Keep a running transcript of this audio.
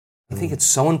I think it's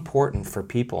so important for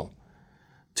people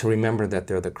to remember that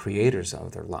they're the creators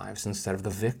of their lives instead of the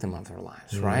victim of their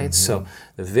lives, right? So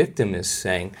the victim is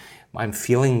saying, I'm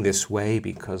feeling this way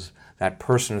because that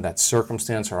person or that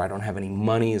circumstance or I don't have any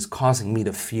money is causing me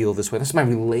to feel this way. That's my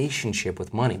relationship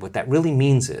with money. What that really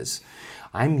means is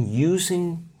I'm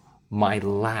using my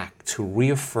lack to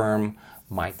reaffirm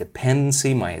my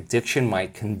dependency, my addiction, my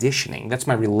conditioning. That's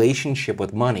my relationship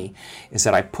with money, is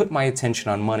that I put my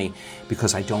attention on money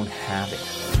because I don't have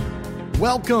it.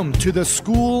 Welcome to the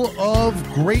School of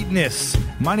Greatness.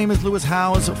 My name is Lewis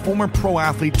Howes, former pro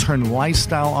athlete turned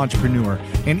lifestyle entrepreneur.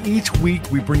 And each week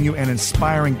we bring you an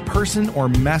inspiring person or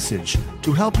message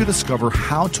to help you discover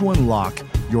how to unlock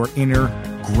your inner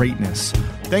greatness.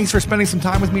 Thanks for spending some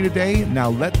time with me today. Now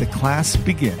let the class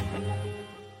begin.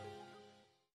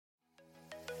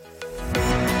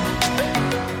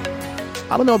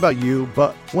 I don't know about you,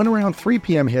 but when around 3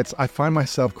 p.m. hits, I find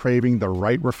myself craving the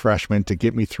right refreshment to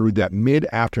get me through that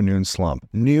mid-afternoon slump.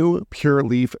 New Pure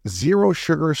Leaf Zero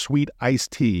Sugar Sweet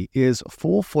Iced Tea is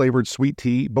full-flavored sweet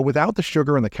tea, but without the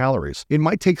sugar and the calories. It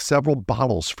might take several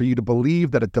bottles for you to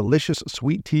believe that a delicious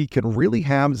sweet tea can really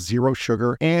have zero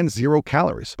sugar and 0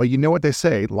 calories. But you know what they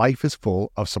say, life is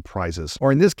full of surprises.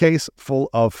 Or in this case, full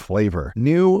of flavor.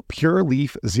 New Pure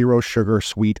Leaf Zero Sugar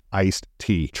Sweet Iced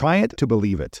Tea. Try it to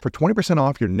believe it. For 20%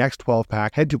 off your next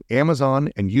 12-pack, head to Amazon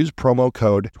and use promo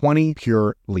code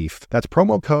 20PureLeaf. That's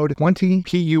promo code 20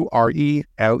 PURELEAF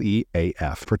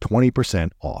for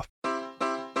 20% off.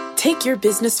 Take your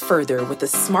business further with the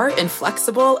smart and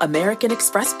flexible American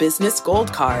Express Business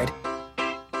Gold Card.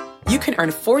 You can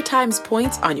earn 4 times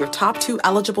points on your top 2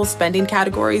 eligible spending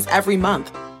categories every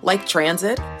month, like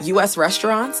transit, U.S.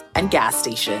 restaurants, and gas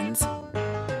stations.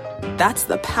 That's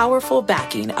the powerful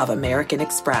backing of American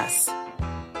Express.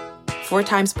 4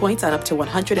 times points on up to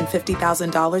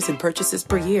 $150,000 in purchases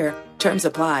per year. Terms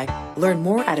apply. Learn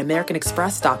more at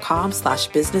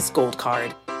americanexpress.com/business gold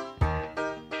card.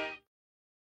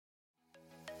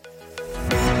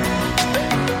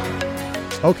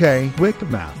 Okay, quick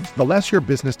math. The less your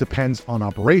business depends on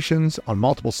operations, on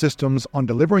multiple systems, on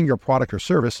delivering your product or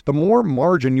service, the more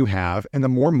margin you have and the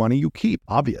more money you keep.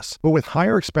 Obvious. But with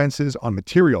higher expenses on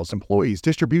materials, employees,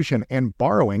 distribution, and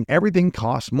borrowing, everything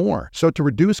costs more. So to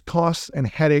reduce costs and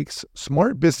headaches,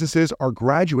 smart businesses are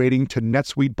graduating to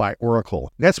NetSuite by Oracle.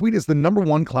 NetSuite is the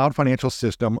 #1 cloud financial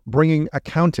system, bringing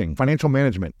accounting, financial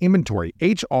management, inventory,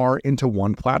 HR into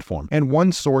one platform and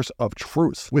one source of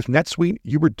truth. With NetSuite,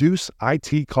 you reduce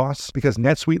IT costs because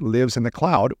NetSuite lives in the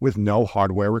cloud with no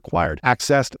hardware required,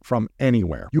 accessed from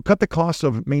anywhere. You cut the cost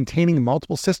of maintaining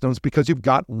multiple systems because you've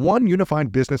got one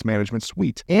unified business management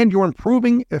suite, and you're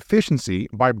improving efficiency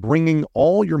by bringing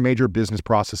all your major business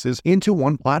processes into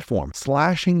one platform,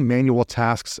 slashing manual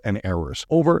tasks and errors.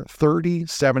 Over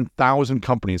 37,000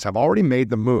 companies have already made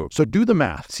the move. So do the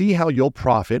math. See how you'll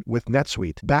profit with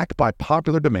NetSuite. Backed by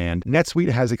popular demand, NetSuite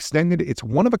has extended its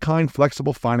one-of-a-kind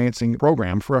flexible financing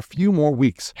program for a few more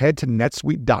weeks. Head to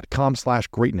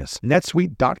netsuite.com/greatness.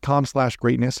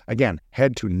 netsuite.com/greatness. Again,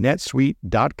 head to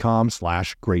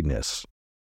netsuite.com/greatness.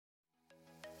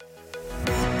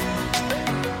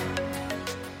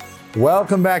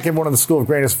 Welcome back, everyone, to the School of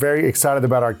Greatness. Very excited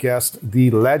about our guest, the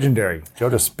legendary Joe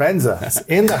Dispenza, is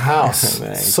in the house.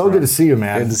 Thanks, so bro. good to see you,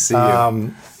 man. Good to see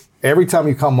you. Every time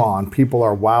you come on, people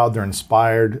are wowed, they're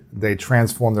inspired, they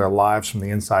transform their lives from the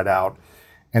inside out,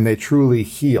 and they truly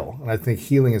heal. And I think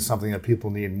healing is something that people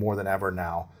need more than ever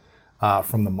now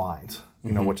from the mind,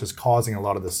 you know, which is causing a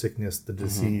lot of the sickness, the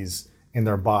disease in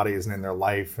their bodies and in their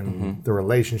life and their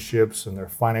relationships and their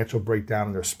financial breakdown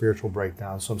and their spiritual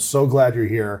breakdown. So I'm so glad you're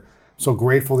here. So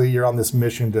grateful that you're on this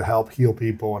mission to help heal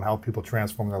people and help people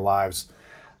transform their lives.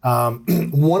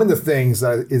 One of the things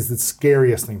that is the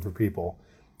scariest thing for people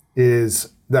is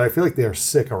that I feel like they're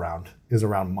sick around is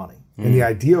around money. And the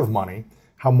idea of money,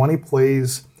 how money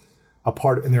plays a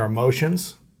part in their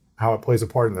emotions, how it plays a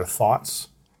part in their thoughts,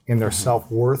 in their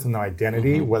self-worth and their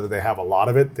identity, whether they have a lot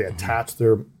of it, they attach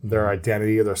their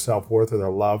identity or their self-worth or their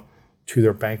love to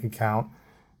their bank account.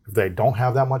 If they don't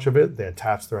have that much of it, they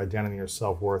attach their identity or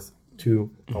self-worth to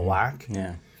the lack.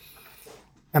 Yeah.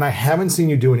 And I haven't seen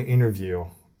you do an interview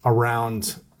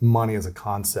around money as a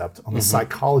concept on the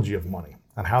psychology of money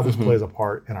and how this plays a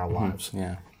part in our lives.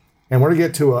 Yeah. And we're going to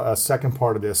get to a second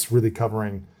part of this, really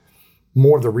covering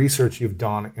more of the research you've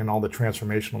done and all the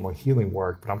transformational and healing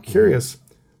work. But I'm curious,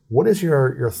 what is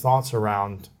your thoughts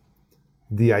around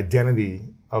the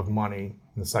identity of money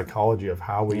and the psychology of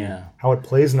how it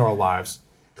plays into our lives?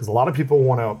 Because a lot of people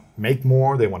want to make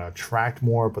more, they want to attract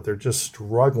more, but they're just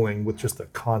struggling with just the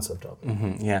concept of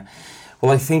it. Yeah.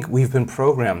 Well, I think we've been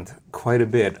programmed quite a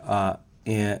bit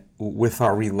with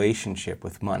our relationship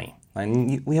with money. I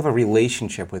mean, we have a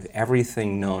relationship with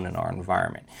everything known in our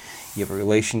environment. You have a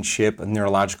relationship, a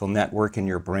neurological network in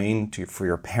your brain for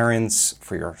your parents,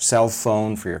 for your cell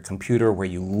phone, for your computer, where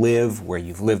you live, where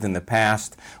you've lived in the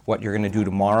past, what you're going to do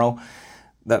tomorrow.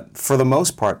 That, for the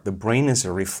most part, the brain is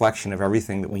a reflection of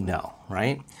everything that we know,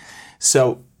 right?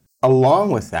 So along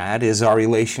with that is our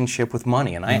relationship with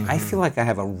money. And I feel like I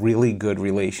have a really good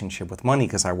relationship with money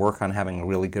because I work on having a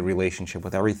really good relationship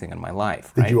with everything in my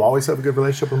life. Did you always have a good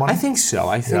relationship with money? I think so.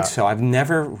 I think so. I've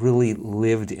never really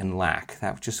lived in lack.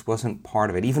 That just wasn't part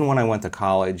of it. Even when I went to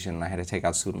college and I had to take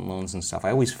out student loans and stuff,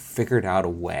 I always figured out a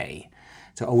way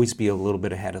to always be a little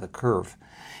bit ahead of the curve.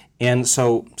 And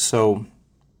so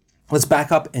let's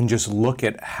back up and just look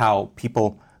at how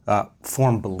people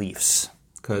form beliefs.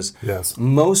 Because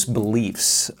most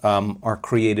beliefs are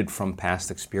created from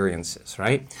past experiences,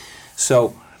 right?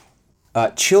 So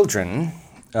children,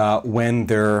 when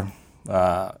they're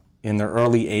in their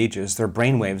early ages, their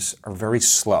brainwaves are very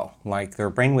slow. Like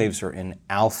their brainwaves are in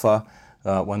alpha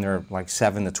when they're like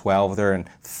 7 to 12. They're in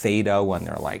theta when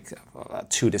they're like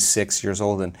 2 to 6 years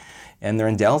old, and they're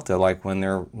in delta like when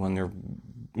they're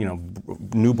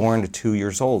newborn to 2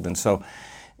 years old. And so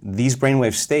these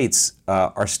brainwave states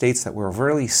are states that were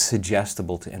really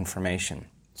suggestible to information.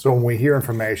 So when we hear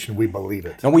information, we believe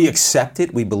it. And we accept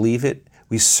it, we believe it,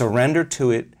 we surrender to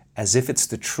it as if it's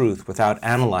the truth without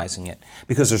analyzing it,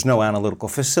 because there's no analytical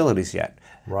facilities yet.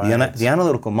 Right. The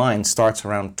analytical mind starts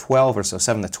around 12 or so,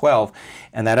 7 to 12,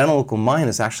 and that analytical mind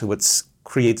is actually what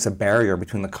creates a barrier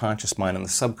between the conscious mind and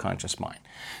the subconscious mind.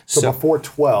 So before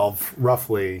 12,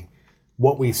 roughly,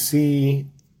 what we see,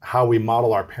 how we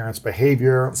model our parents'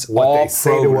 behavior, what they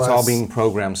say to us. It's all being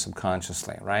programmed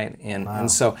subconsciously, right?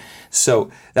 And so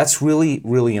that's really,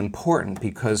 really important,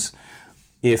 because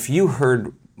if you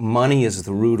heard money is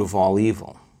the root of all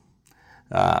evil,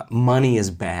 money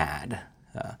is bad,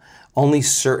 only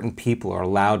certain people are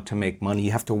allowed to make money,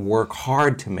 you have to work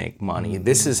hard to make money,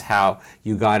 this is how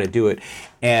you got to do it.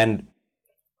 And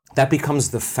that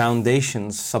becomes the foundation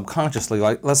subconsciously.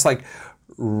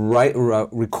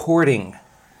 Recording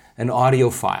an audio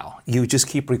file. You just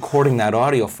keep recording that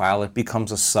audio file, it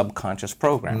becomes a subconscious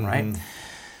program, right?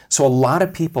 So a lot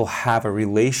of people have a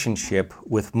relationship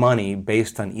with money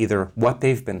based on either what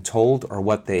they've been told or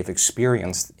what they've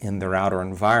experienced in their outer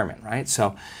environment, right?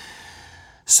 So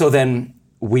then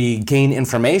we gain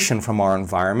information from our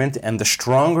environment, and the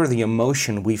stronger the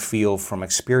emotion we feel from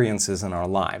experiences in our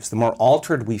lives, the more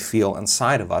altered we feel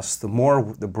inside of us, the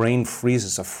more the brain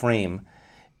freezes a frame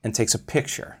and takes a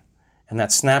picture. And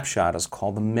that snapshot is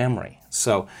called the memory.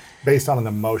 So based on an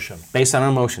emotion. Based on an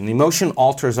emotion. The emotion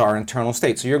alters our internal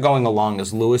state. So you're going along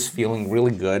as Lewis, feeling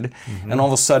really good, and all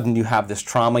of a sudden you have this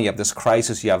trauma, you have this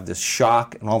crisis, you have this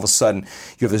shock, and all of a sudden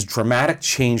you have this dramatic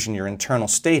change in your internal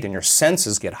state, and your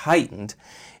senses get heightened,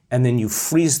 and then you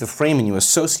freeze the frame and you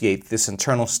associate this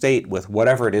internal state with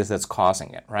whatever it is that's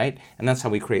causing it, right? And that's how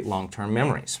we create long-term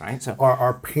memories, right? So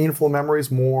are painful memories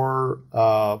more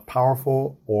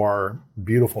powerful, or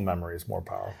beautiful memories more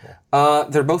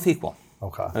powerful? They're both equal.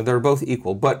 Okay. They're both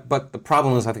equal, but the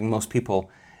problem is I think most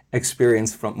people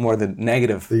experience from more the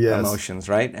negative emotions,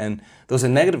 right? And those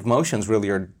negative emotions really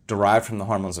are derived from the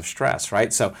hormones of stress,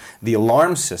 right? So the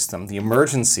alarm system, the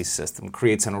emergency system,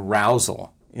 creates an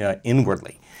arousal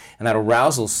inwardly. And that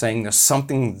arousal is saying there's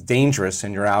something dangerous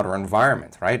in your outer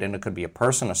environment, right? And it could be a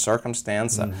person, a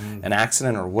circumstance, an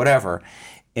accident, or whatever.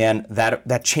 And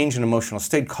that change in emotional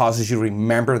state causes you to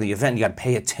remember the event. You got to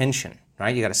pay attention,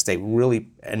 right? You got to stay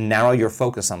really and narrow your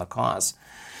focus on the cause.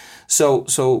 So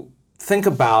think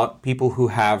about people who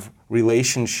have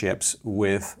relationships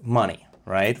with money,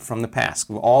 right, from the past.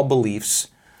 All beliefs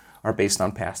are based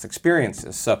on past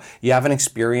experiences. So you have an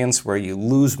experience where you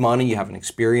lose money, you have an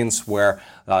experience where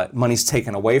money's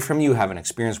taken away from you, you have an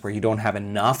experience where you don't have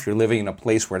enough, you're living in a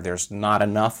place where there's not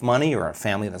enough money, or a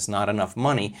family that's not enough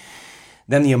money.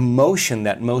 Then the emotion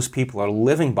that most people are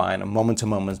living by on a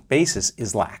moment-to-moment basis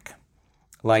is lack.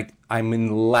 Like, I'm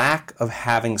in lack of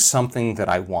having something that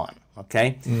I want.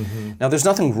 Okay? Now, there's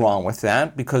nothing wrong with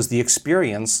that, because the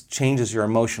experience changes your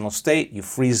emotional state. You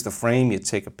freeze the frame, you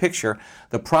take a picture.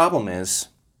 The problem is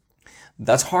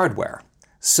that's hardware.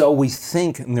 So we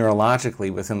think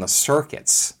neurologically within the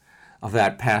circuits of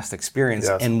that past experience,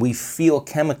 and we feel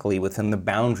chemically within the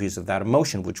boundaries of that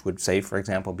emotion, which would say, for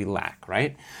example, be lack,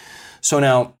 right? So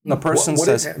now the person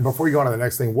says... Before you go on to the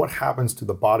next thing, what happens to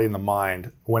the body and the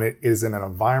mind when it is in an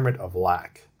environment of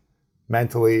lack?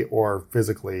 Mentally or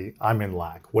physically, I'm in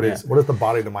lack. What is the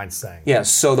body and the mind saying? Yeah,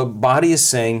 so the body is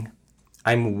saying,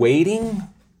 I'm waiting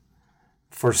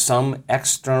for some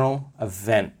external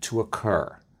event to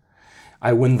occur.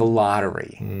 I win the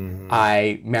lottery,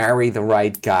 I marry the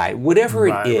right guy, whatever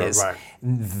it is,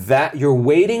 that you're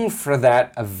waiting for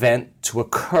that event to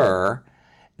occur.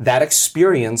 That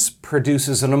experience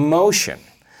produces an emotion.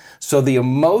 So the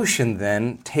emotion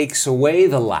then takes away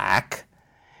the lack.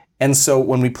 And so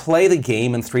when we play the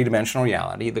game in three-dimensional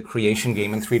reality, the creation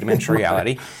game in three-dimensional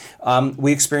reality,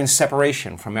 we experience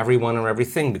separation from everyone and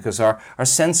everything because our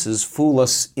senses fool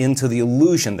us into the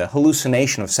illusion, the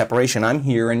hallucination of separation. I'm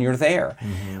here and you're there.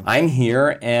 I'm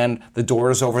here and the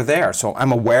door is over there. So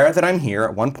I'm aware that I'm here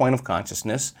at one point of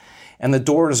consciousness, and the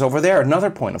door is over there, another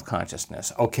point of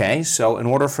consciousness. Okay, so in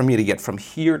order for me to get from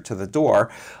here to the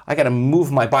door, I got to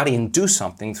move my body and do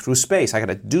something through space. I got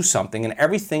to do something, and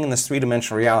everything in this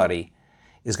three-dimensional reality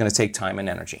is going to take time and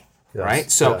energy, right?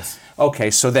 So,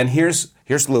 okay, so then here's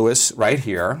Lewis right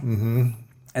here, and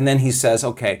then he says,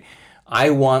 okay, I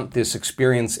want this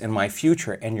experience in my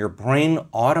future, and your brain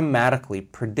automatically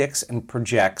predicts and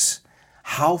projects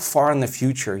how far in the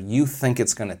future you think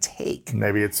it's going to take.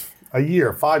 Maybe it's a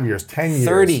year, 5 years, 10 years.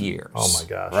 30 years. Oh my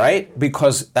gosh. Right?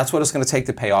 Because that's what it's going to take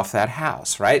to pay off that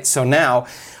house, right? So now,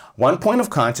 one point of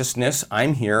consciousness,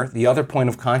 I'm here. The other point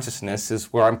of consciousness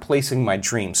is where I'm placing my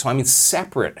dream. So I'm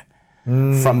separate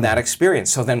from that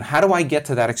experience. So then how do I get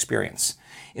to that experience?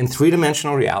 In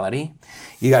three-dimensional reality,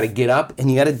 you got to get up and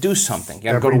you got to do something. You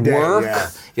got to go to work.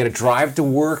 You got to drive to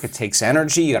work. It takes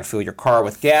energy. You got to fill your car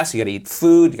with gas. You got to eat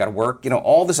food. You got to work.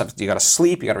 All this stuff. You got to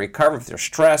sleep. You got to recover if there's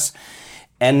stress.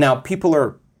 And now people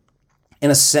are,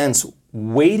 in a sense,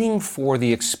 waiting for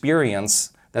the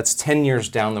experience that's 10 years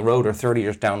down the road or 30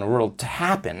 years down the road to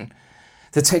happen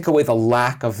to take away the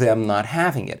lack of them not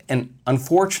having it. And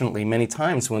unfortunately, many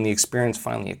times when the experience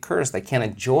finally occurs, they can't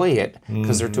enjoy it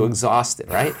because they're too exhausted,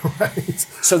 right?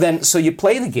 So you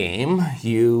play the game,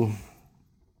 you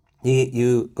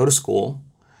go to school,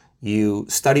 you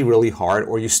study really hard,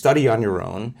 or you study on your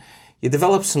own. You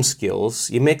develop some skills,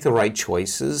 you make the right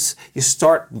choices, you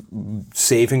start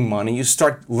saving money, you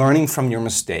start learning from your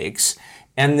mistakes,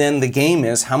 and then the game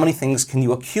is how many things can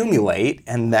you accumulate,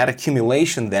 and that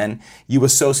accumulation then you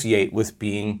associate with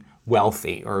being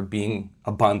wealthy or being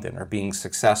abundant or being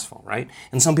successful, right?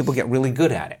 And some people get really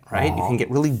good at it, right? You can get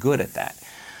really good at that.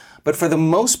 But for the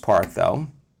most part, though,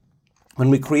 when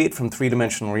we create from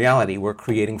three-dimensional reality, we're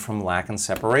creating from lack and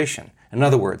separation. In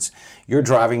other words, you're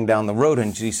driving down the road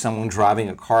and you see someone driving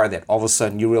a car that all of a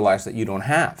sudden you realize that you don't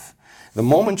have. The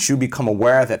moment you become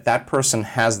aware that that person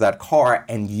has that car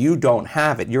and you don't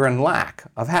have it, you're in lack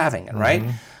of having it, right?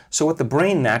 So what the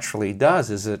brain naturally does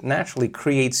is it naturally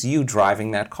creates you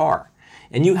driving that car.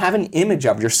 And you have an image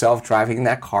of yourself driving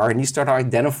that car and you start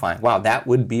identifying, wow, that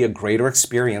would be a greater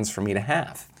experience for me to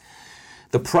have.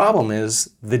 The problem is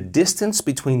the distance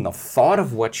between the thought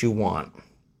of what you want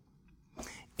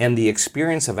and the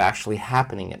experience of actually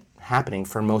happening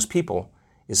for most people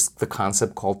is the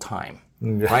concept called time,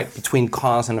 right? Between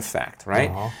cause and effect,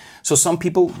 right? So some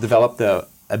people develop the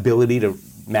ability to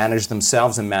manage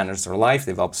themselves and manage their life.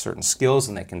 They develop certain skills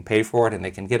and they can pay for it and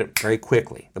they can get it very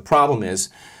quickly. The problem is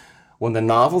when the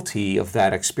novelty of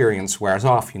that experience wears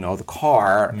off, the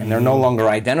car, and they're no longer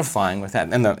identifying with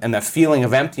that, and the feeling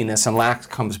of emptiness and lack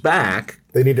comes back.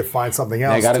 They need to find something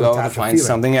else. They got to go and find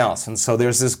something else. And so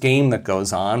there's this game that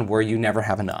goes on where you never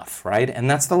have enough, right? And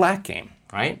that's the lack game,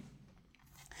 right?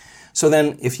 So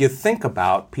then if you think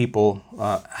about people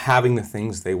having the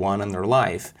things they want in their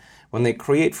life, when they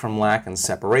create from lack and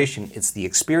separation, it's the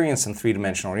experience in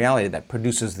three-dimensional reality that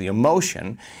produces the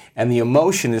emotion, and the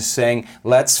emotion is saying,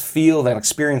 let's feel and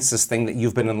experience this thing that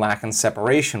you've been in lack and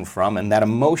separation from, and that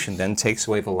emotion then takes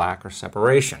away the lack or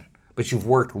separation. But you've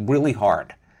worked really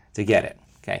hard to get it,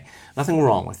 okay? Nothing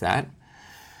wrong with that.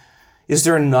 Is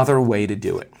there another way to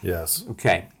do it? Yes.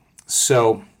 Okay,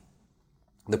 so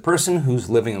the person who's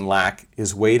living in lack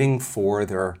is waiting for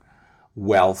their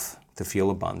wealth to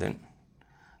feel abundant.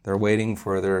 They're waiting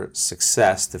for their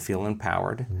success to feel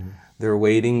empowered. They're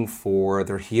waiting for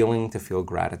their healing to feel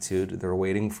gratitude. They're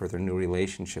waiting for their new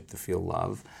relationship to feel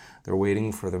love. They're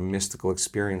waiting for their mystical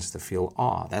experience to feel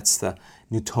awe. That's the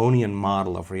Newtonian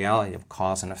model of reality, of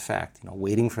cause and effect.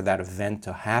 Waiting for that event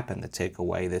to happen to take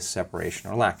away this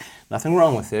separation or lack. Nothing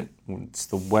wrong with it. It's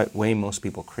the way most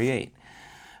people create.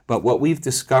 But what we've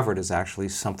discovered is actually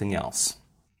something else.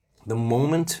 The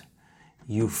moment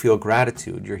you feel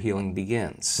gratitude, your healing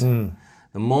begins.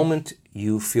 The moment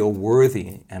you feel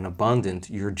worthy and abundant,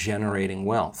 you're generating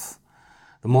wealth.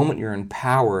 The moment you're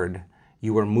empowered,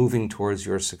 you are moving towards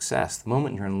your success. The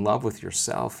moment you're in love with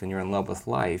yourself and you're in love with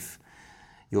life,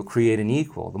 you'll create an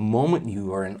equal. The moment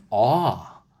you are in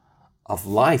awe of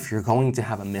life, you're going to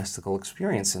have a mystical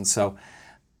experience. And so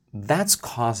that's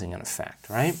causing an effect,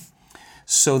 right?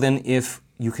 So then if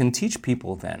you can teach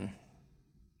people then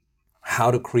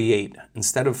how to create,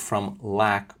 instead of from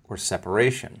lack or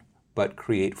separation, but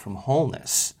create from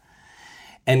wholeness,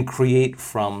 and create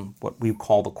from what we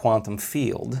call the quantum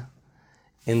field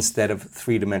instead of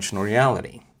three-dimensional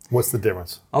reality. What's the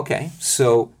difference? Okay,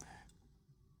 so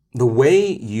the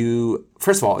way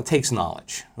first of all, it takes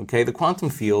knowledge, okay? The quantum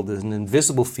field is an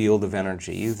invisible field of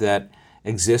energy that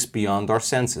exists beyond our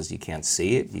senses. You can't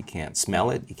see it, you can't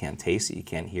smell it, you can't taste it, you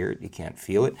can't hear it, you can't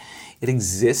feel it. It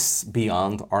exists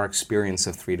beyond our experience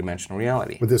of three-dimensional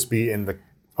reality. Would this be in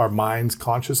our mind's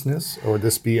consciousness, or would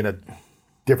this be in a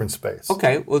different space?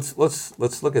 Okay, let's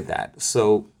look at that.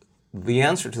 So the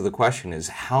answer to the question is,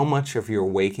 how much of your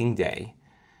waking day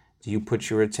do you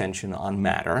put your attention on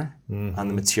matter, on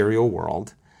the material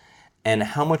world, and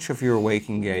how much of your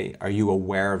waking day are you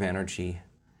aware of energy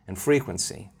and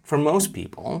frequency? For most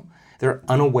people, they're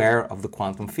unaware of the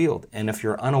quantum field, and if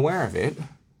you're unaware of it,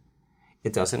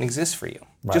 it doesn't exist for you.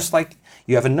 Right. Just like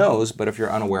you have a nose, but if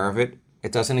you're unaware of it,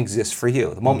 it doesn't exist for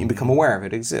you. The moment you become aware of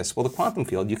it, it exists. Well, the quantum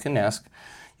field, you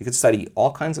could study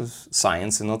all kinds of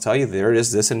science, and they'll tell you there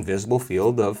is this invisible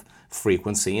field of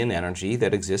frequency and energy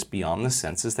that exists beyond the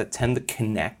senses that tend to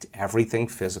connect everything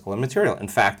physical and material. In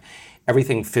fact,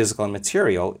 everything physical and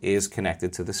material is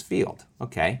connected to this field,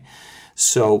 okay?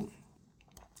 So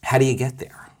how do you get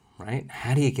there, right?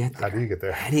 How do you get there?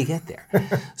 How do you get there?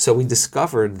 So we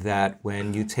discovered that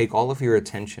when you take all of your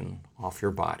attention off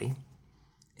your body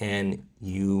and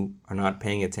you are not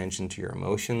paying attention to your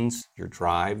emotions, your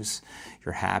drives,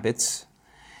 your habits,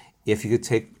 if you could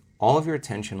take all of your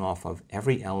attention off of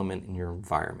every element in your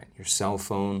environment, your cell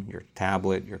phone, your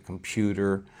tablet, your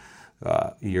computer,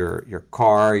 your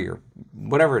car, your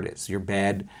whatever it is, your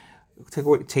bed,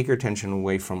 take your attention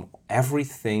away from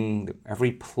everything,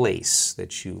 every place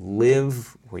that you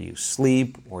live, where you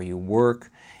sleep, or you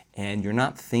work, and you're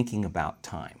not thinking about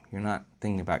time. You're not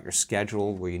thinking about your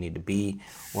schedule, where you need to be,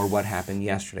 or what happened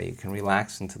yesterday. You can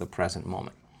relax into the present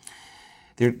moment.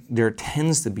 There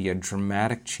tends to be a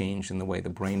dramatic change in the way the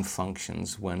brain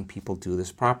functions when people do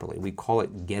this properly. We call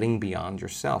it getting beyond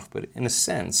yourself, but in a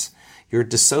sense, you're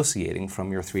dissociating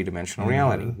from your three-dimensional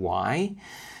reality. Why?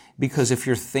 Because if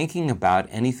you're thinking about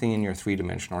anything in your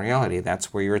three-dimensional reality,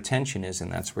 that's where your attention is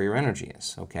and that's where your energy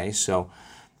is, okay? So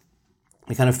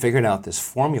we kind of figured out this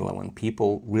formula when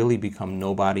people really become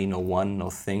nobody, no one,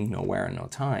 no thing, nowhere, and no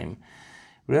time.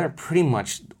 We're pretty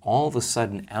much all of a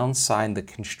sudden outside the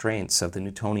constraints of the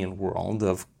Newtonian world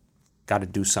of got to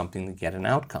do something to get an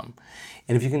outcome.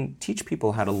 And if you can teach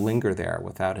people how to linger there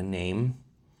without a name,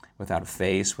 without a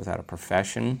face, without a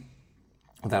profession,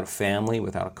 without a family,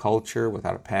 without a culture,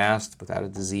 without a past, without a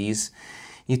disease,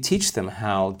 you teach them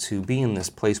how to be in this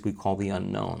place we call the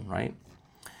unknown, right?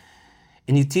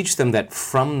 And you teach them that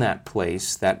from that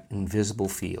place, that invisible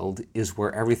field, is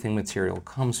where everything material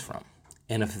comes from.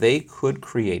 And if they could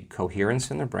create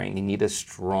coherence in their brain, you need a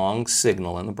strong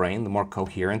signal in the brain. The more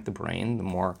coherent the brain, the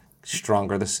more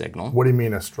stronger the signal. What do you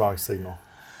mean a strong signal?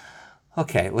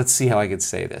 Okay, let's see how I could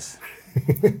say this.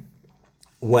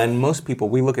 When most people,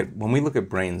 when we look at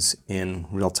brains in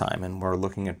real time, and we're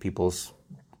looking at people's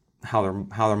how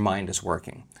their mind is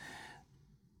working.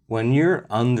 When you're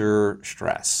under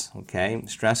stress, okay,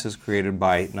 stress is created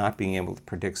by not being able to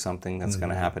predict something that's going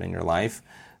to happen in your life.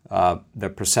 The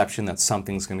perception that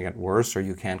something's going to get worse or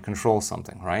you can't control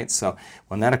something, right? So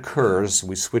when that occurs,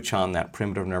 we switch on that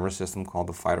primitive nervous system called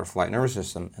the fight or flight nervous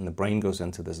system, and the brain goes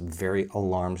into this very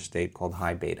alarmed state called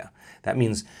high beta. That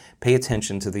means pay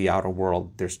attention to the outer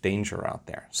world. There's danger out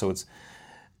there.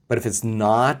 But if it's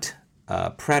not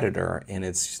a predator and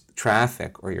it's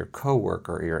traffic or your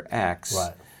coworker or your ex,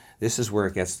 right. This is where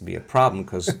it gets to be a problem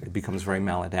because it becomes very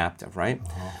maladaptive, right?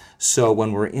 So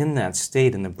when we're in that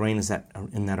state and the brain is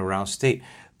in that aroused state,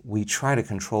 we try to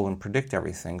control and predict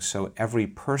everything. So every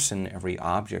person, every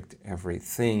object,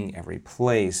 everything, every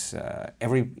place,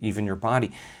 even your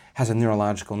body has a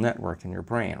neurological network in your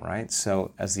brain, right?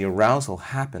 So as the arousal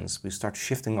happens, we start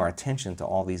shifting our attention to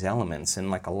all these elements. And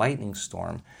like a lightning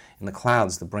storm in the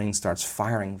clouds, the brain starts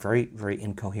firing very, very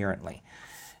incoherently.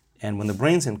 And when the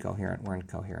brain's incoherent, we're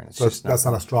incoherent. That's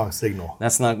not a strong signal.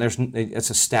 It's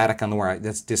a static on the wire.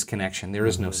 That's disconnection. There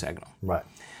is no signal. Right.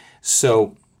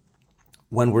 So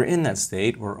when we're in that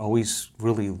state, we're always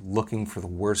really looking for the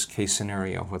worst case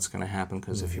scenario of what's going to happen,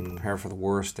 because if you prepare for the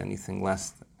worst, anything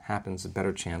less happens, a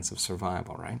better chance of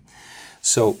survival, right?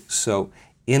 So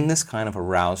in this kind of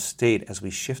aroused state, as we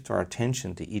shift our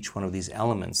attention to each one of these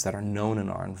elements that are known in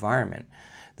our environment,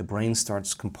 the brain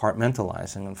starts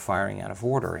compartmentalizing and firing out of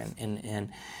order. And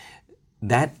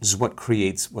that is what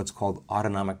creates what's called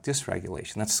autonomic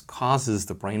dysregulation. That causes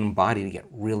the brain and body to get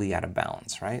really out of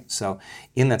balance, right? So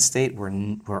in that state,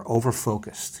 we're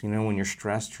over-focused. You know, when you're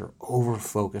stressed, you're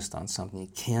over-focused on something. You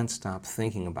can't stop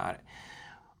thinking about it.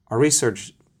 Our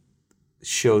research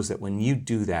shows that when you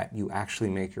do that, you actually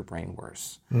make your brain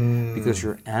worse because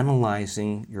you're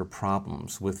analyzing your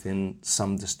problems within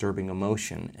some disturbing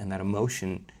emotion, and that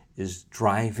emotion is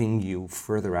driving you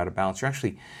further out of balance. You're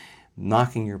actually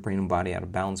knocking your brain and body out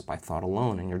of balance by thought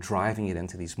alone, and you're driving it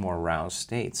into these more aroused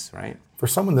states, right? For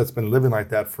someone that's been living like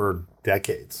that for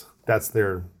decades, that's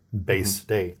their base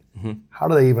state. How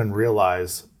do they even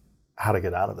realize how to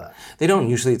get out of that? They don't.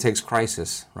 Usually it takes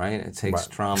crisis, right? It takes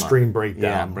trauma. Extreme breakdown.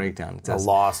 Yeah, breakdown. A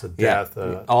loss, a death,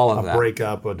 all of a that.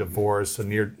 breakup, a divorce, a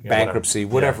near bankruptcy,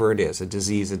 whatever it is, a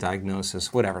disease, a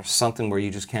diagnosis, whatever, something where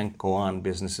you just can't go on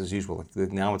business as usual.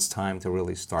 Now it's time to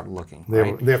really start looking.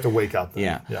 They have to wake up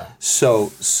then. Yeah.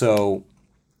 So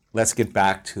let's get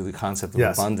back to the concept of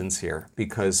abundance here,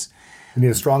 because you need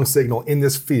a strong signal in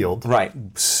this field. Right.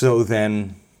 So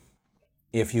then,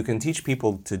 if you can teach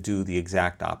people to do the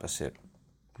exact opposite,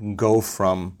 go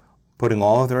from putting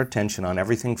all of their attention on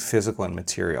everything physical and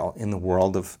material in the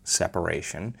world of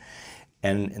separation,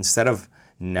 and instead of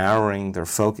narrowing their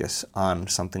focus on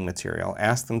something material,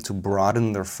 ask them to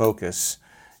broaden their focus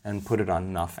and put it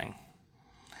on nothing.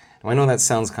 Now, I know that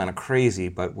sounds kind of crazy,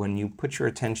 but when you put your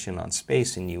attention on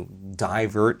space and you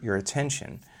divert your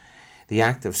attention, the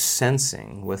act of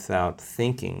sensing without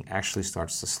thinking actually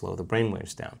starts to slow the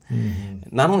brainwaves down.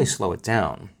 Not only slow it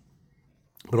down,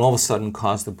 but all of a sudden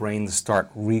cause the brain to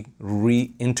start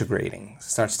reintegrating,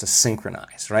 starts to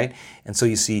synchronize, right? And so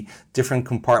you see different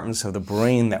compartments of the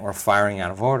brain that were firing out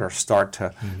of order start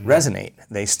to resonate.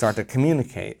 They start to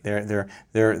communicate. They're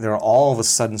all of a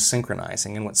sudden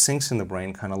synchronizing, and what syncs in the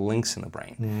brain kind of links in the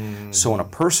brain. So when a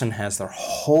person has their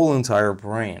whole entire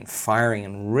brain firing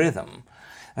in rhythm,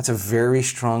 that's a very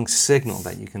strong signal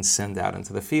that you can send out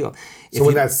into the field. So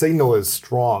when that signal is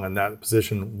strong in that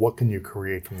position, what can you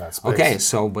create from that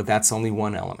space? Okay, but that's only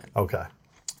one element. Okay.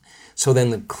 So then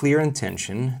the clear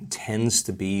intention tends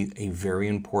to be a very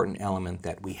important element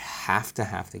that we have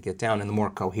to get down. And the more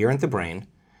coherent the brain,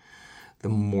 the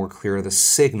more clear the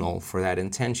signal for that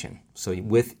intention. So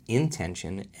with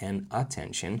intention and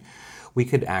attention, we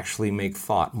could actually make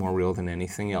thought more real than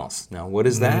anything else. Now, what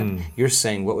is that? You're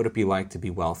saying, what would it be like to be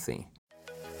wealthy?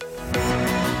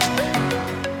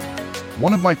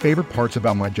 One of my favorite parts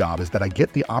about my job is that I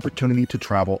get the opportunity to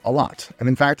travel a lot. And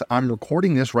in fact, I'm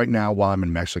recording this right now while I'm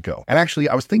in Mexico. And actually,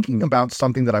 I was thinking about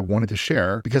something that I wanted to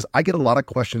share because I get a lot of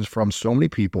questions from so many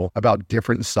people about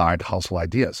different side hustle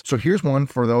ideas. So here's one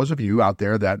for those of you out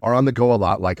there that are on the go a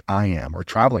lot like I am, or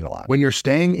traveling a lot. When you're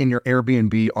staying in your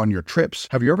Airbnb on your trips,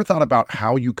 have you ever thought about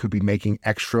how you could be making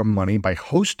extra money by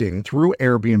hosting through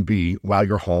Airbnb while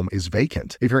your home is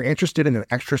vacant? If you're interested in an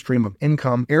extra stream of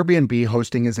income, Airbnb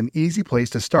hosting is an easy place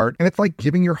to start, and it's like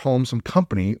giving your home some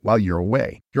company while you're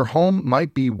away. Your home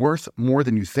might be worth more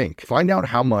than you think. Find out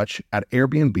how much at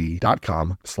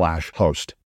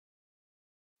airbnb.com/host.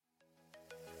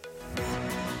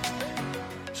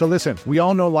 So listen, we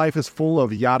all know life is full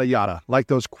of yada yada, like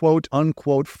those quote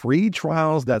unquote free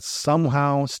trials that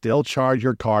somehow still charge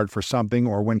your card for something,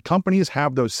 or when companies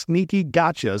have those sneaky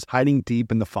gotchas hiding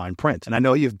deep in the fine print. And I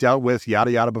know you've dealt with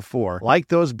yada yada before, like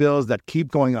those bills that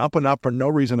keep going up and up for no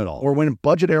reason at all, or when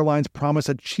budget airlines promise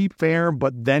a cheap fare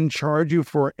but then charge you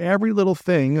for every little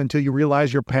thing until you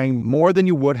realize you're paying more than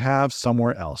you would have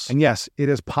somewhere else. And yes, it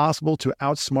is possible to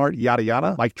outsmart yada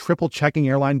yada, like triple checking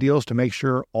airline deals to make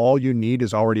sure all you need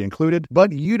is already included,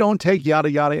 but you don't take yada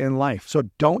yada in life. So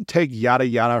don't take yada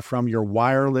yada from your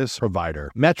wireless provider.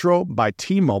 Metro by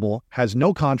T-Mobile has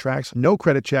no contracts, no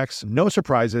credit checks, no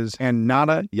surprises, and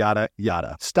nada yada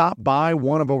yada. Stop by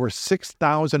one of over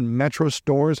 6,000 Metro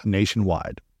stores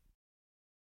nationwide.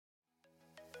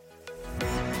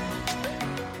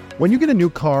 When you get a new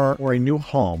car or a new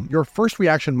home, your first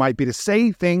reaction might be to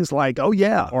say things like, oh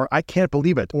yeah, or I can't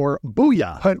believe it, or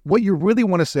booyah. But what you really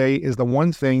want to say is the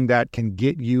one thing that can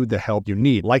get you the help you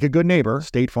need. Like a good neighbor,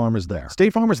 State Farm is there.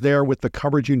 State Farm is there with the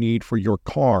coverage you need for your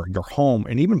car, your home,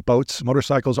 and even boats,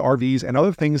 motorcycles, RVs, and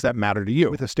other things that matter to you.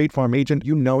 With a State Farm agent,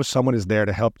 you know someone is there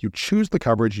to help you choose the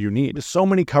coverage you need. With so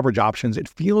many coverage options, it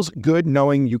feels good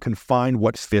knowing you can find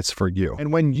what fits for you.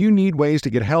 And when you need ways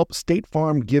to get help, State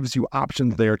Farm gives you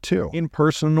options there too. In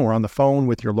person or on the phone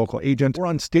with your local agent, or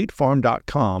on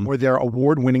statefarm.com, where their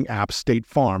award-winning app State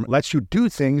Farm lets you do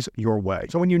things your way.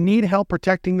 So when you need help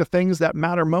protecting the things that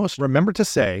matter most, remember to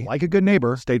say, like a good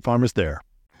neighbor, State Farm is there.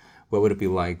 What would it be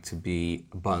like to be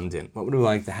abundant? What would it be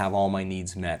like to have all my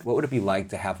needs met? What would it be like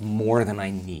to have more than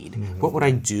I need? What would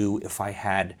I do if I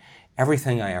had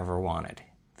everything I ever wanted?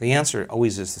 The answer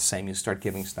always is the same. You start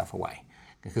giving stuff away.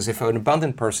 Because if an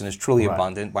abundant person is truly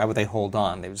abundant, why would they hold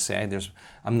on? They would say,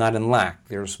 I'm not in lack.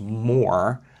 There's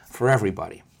more for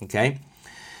everybody, okay?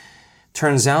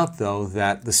 Turns out, though,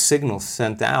 that the signal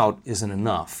sent out isn't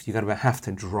enough. You have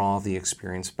to draw the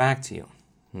experience back to you.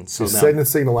 And so send the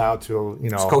signal out to,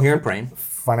 it's coherent brain,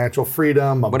 financial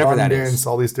freedom, whatever abundance,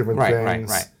 all these different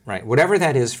things. Right. Whatever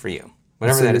that is for you.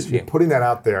 Whatever that is for you. Putting that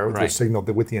out there with your signal,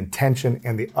 with the intention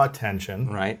and the attention.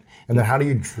 Right. And then how do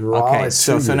you draw it to you?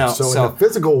 So in the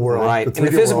physical world, in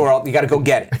the physical world, you got to go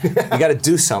get it. You got to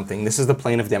do something. This is the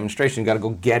plane of demonstration. You got to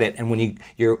go get it, and when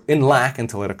you're in lack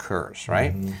until it occurs,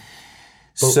 right?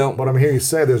 But I'm hearing you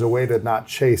say there's a way to not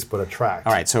chase but attract.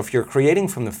 All right. So if you're creating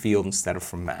from the field instead of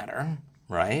from matter,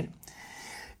 right?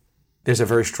 There's a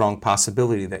very strong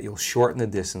possibility that you'll shorten the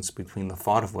distance between the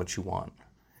thought of what you want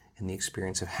and the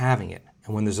experience of having it.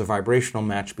 And when there's a vibrational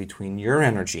match between your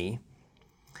energy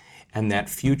and that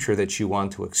future that you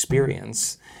want to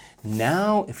experience,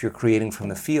 now if you're creating from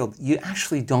the field, you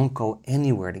actually don't go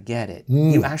anywhere to get it.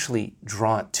 You actually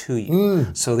draw it to you.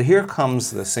 So here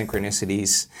comes the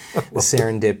synchronicities, the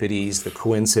serendipities, the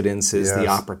coincidences, the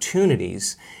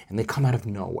opportunities, and they come out of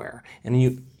nowhere. And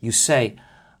you say,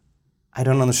 I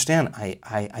don't understand.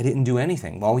 I didn't do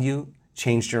anything. Well, you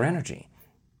changed your energy.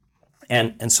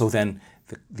 And so then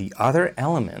the other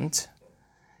element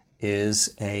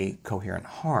is a coherent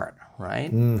heart,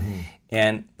 right?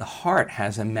 And the heart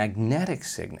has a magnetic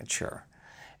signature.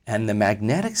 And the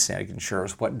magnetic signature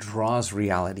is what draws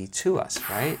reality to us,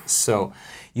 right? So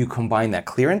you combine that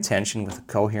clear intention with a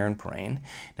coherent brain.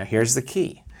 Now here's the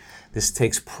key. This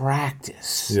takes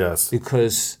practice. Yes.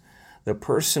 Because the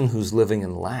person who's living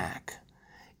in lack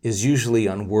is usually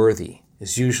unworthy,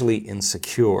 is usually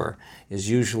insecure, is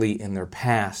usually in their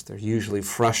past, they're usually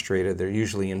frustrated, they're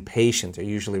usually impatient, they're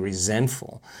usually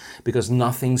resentful, because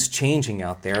nothing's changing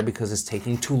out there because it's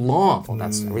taking too long. Well,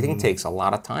 everything takes a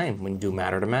lot of time when you do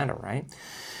matter to matter, right?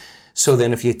 So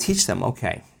then if you teach them,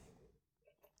 okay,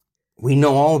 we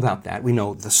know all about that. We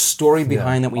know the story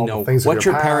behind that. We know what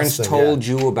your parents told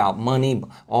you about money,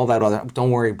 all that other. Don't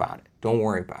worry about it. Don't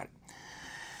worry about it.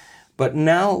 But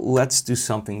now let's do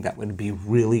something that would be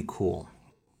really cool.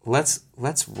 Let's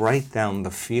write down the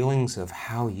feelings of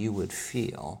how you would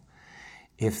feel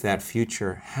if that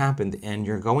future happened, and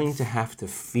you're going to have to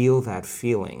feel that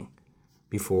feeling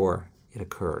before it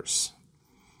occurs.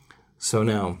 So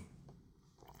now,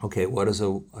 okay, what does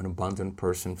an abundant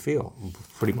person feel?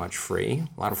 Pretty much free,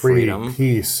 a lot of freedom.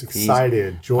 Peace,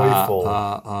 excited, joyful.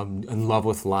 In love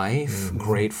with life,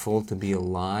 grateful to be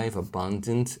alive,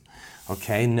 abundant.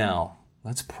 Okay, now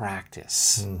let's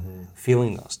practice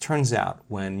feeling those. Turns out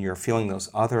when you're feeling those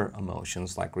other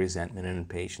emotions like resentment and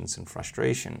impatience and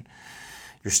frustration,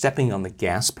 you're stepping on the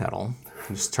gas pedal,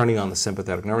 you're just turning on the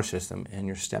sympathetic nervous system, and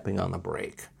you're stepping on the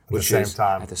brake.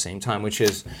 At the same time, which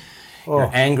is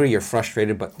you're angry, you're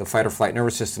frustrated, but the fight or flight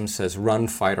nervous system says run,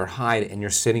 fight, or hide, and you're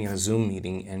sitting in a Zoom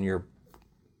meeting and your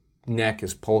neck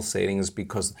is pulsating is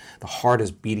because the heart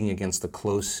is beating against the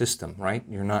closed system, right?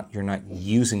 You're not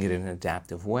using it in an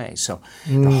adaptive way. So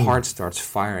the heart starts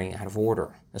firing out of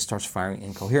order. It starts firing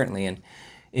incoherently, and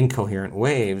incoherent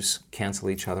waves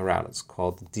cancel each other out. It's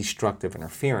called destructive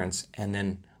interference, and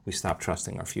then we stop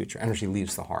trusting our future. Energy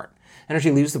leaves the heart.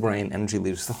 Energy leaves the brain, energy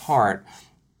leaves the heart,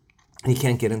 and you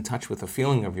can't get in touch with the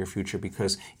feeling of your future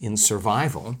because in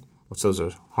survival, which those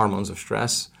are hormones of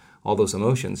stress, all those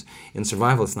emotions, in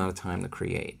survival it's not a time to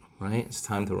create, right? It's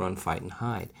time to run, fight, and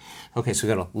hide. Okay, so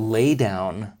we got to lay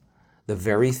down the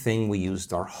very thing we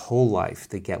used our whole life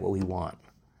to get what we want.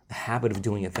 The habit of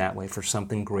doing it that way for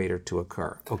something greater to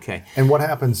occur. Okay. And what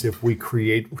happens if we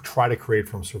try to create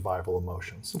from survival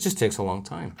emotions? It just takes a long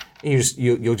time.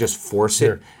 You'll just force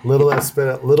it.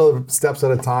 Little steps at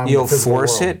a time. You'll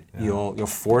force it. Yeah. You'll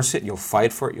force it. You'll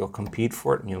fight for it. You'll compete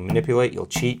for it. And you'll manipulate. You'll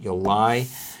cheat. You'll lie.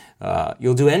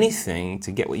 You'll do anything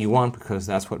to get what you want because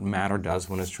that's what matter does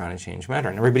when it's trying to change matter.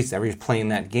 And everybody's playing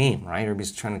that game, right?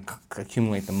 Everybody's trying to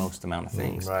accumulate the most amount of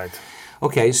things. Right.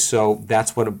 Okay, so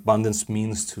that's what abundance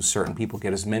means to certain people.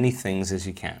 Get as many things as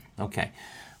you can. Okay.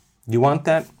 You want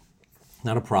that?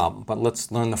 Not a problem. But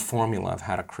let's learn the formula of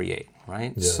how to create,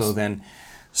 right? Yes.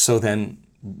 So then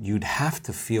you'd have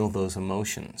to feel those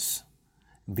emotions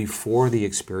before the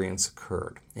experience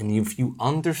occurred. And if you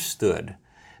understood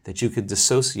that you could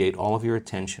dissociate all of your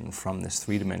attention from this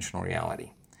three-dimensional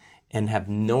reality and have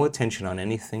no attention on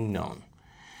anything known,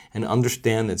 and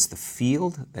understand it's the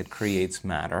field that creates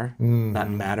matter, not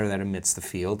matter that emits the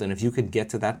field. And if you could get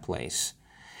to that place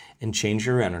and change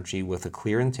your energy with a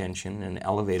clear intention and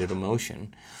elevated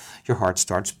emotion, your heart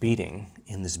starts beating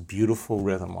in this beautiful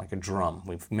rhythm like a drum.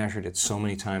 We've measured it so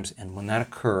many times, and when that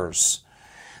occurs,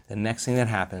 the next thing that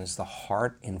happens, the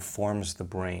heart informs the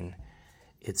brain,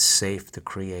 it's safe to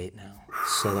create now.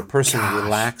 So the person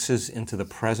relaxes into the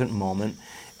present moment,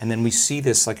 and then we see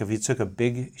this like if you took a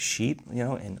big sheet,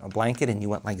 and a blanket, and you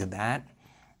went like that,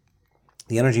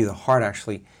 the energy of the heart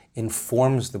actually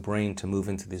informs the brain to move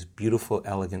into these beautiful,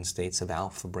 elegant states of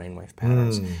alpha brainwave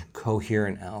patterns,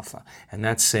 coherent alpha. And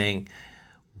that's saying,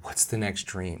 what's the next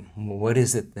dream?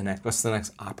 What's the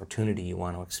next opportunity you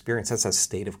want to experience? That's a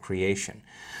state of creation.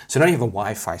 So now you have a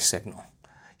Wi-Fi signal.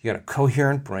 You got a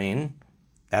coherent brain,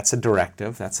 that's a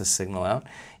directive, that's a signal out,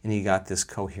 and you got this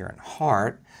coherent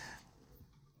heart,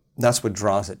 that's what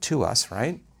draws it to us,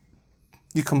 right?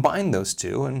 You combine those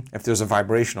two, and if there's a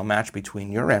vibrational match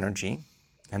between your energy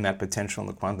and that potential in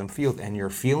the quantum field, and you're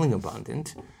feeling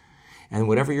abundant, and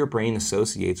whatever your brain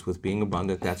associates with being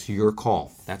abundant, that's your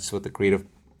call. That's what the creative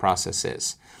process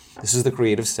is. This is the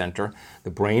creative center.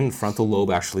 The brain, the frontal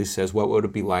lobe, actually says, what would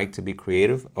it be like to be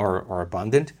creative or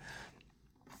abundant?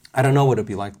 I don't know what it'd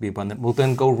be like to be abundant. Well,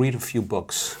 then go read a few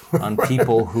books on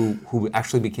people who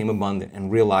actually became abundant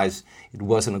and realized it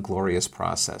wasn't a glorious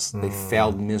process. They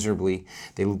failed miserably.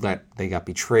 They got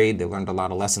betrayed. They learned a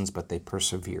lot of lessons, but they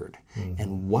persevered.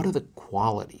 And what are the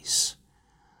qualities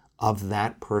of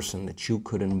that person that you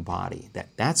could embody?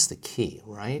 That's the key,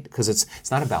 right? Because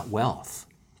it's not about wealth.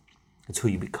 It's who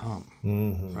you become,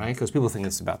 right? Because people think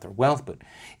it's about their wealth, but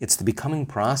it's the becoming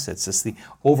process. It's the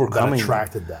overcoming. That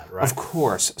attracted that, right? Of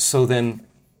course. So then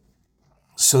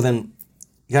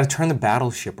you got to turn the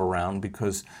battleship around,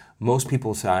 because most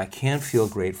people say, I can't feel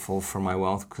grateful for my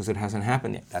wealth because it hasn't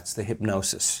happened yet. That's the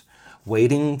hypnosis.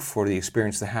 Waiting for the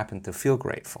experience to happen to feel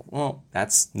grateful. Well,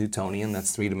 that's Newtonian,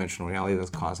 that's three-dimensional reality, that's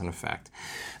cause and effect.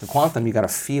 The quantum, you got to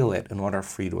feel it in order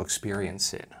for you to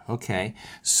experience it. Okay,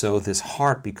 so this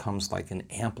heart becomes like an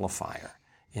amplifier,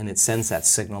 and it sends that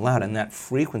signal out, and that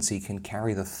frequency can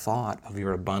carry the thought of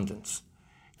your abundance.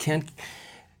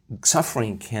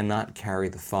 Suffering cannot carry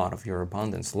the thought of your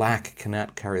abundance. Lack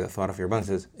cannot carry the thought of your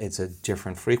abundance. It's a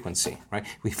different frequency, right?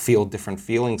 We feel different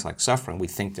feelings like suffering. We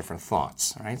think different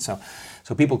thoughts, right? So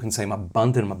people can say, I'm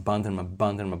abundant, I'm abundant, I'm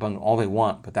abundant, I'm abundant, all they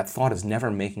want, but that thought is never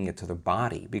making it to the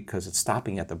body, because it's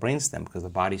stopping at the brainstem, because the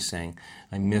body's saying,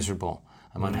 I'm miserable,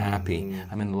 I'm unhappy,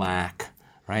 I'm in lack,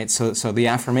 right? So the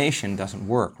affirmation doesn't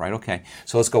work, right? Okay,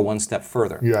 so let's go one step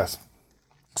further. Yes.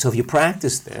 So if you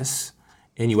practice this,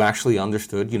 and you actually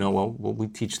understood, well, we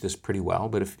teach this pretty well,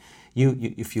 but if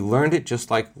you learned it just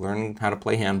like learning how to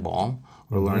play handball,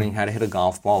 or learning how to hit a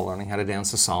golf ball, learning how to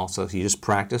dance a salsa, if you just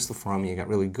practiced the form, you got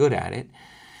really good at it.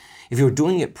 If you were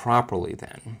doing it properly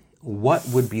then, what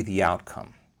would be the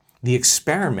outcome? The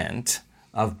experiment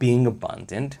of being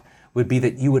abundant would be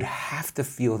that you would have to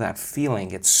feel that feeling.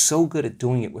 Get so good at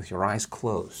doing it with your eyes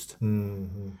closed.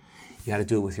 You got to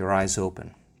do it with your eyes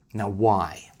open. Now,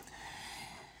 why?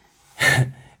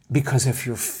 Because if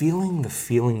you're feeling the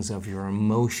feelings of your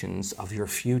emotions, of your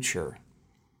future,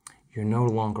 you're no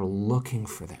longer looking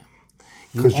for them.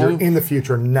 Because you're in the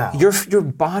future now. Your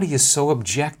body is so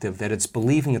objective that it's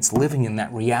believing it's living in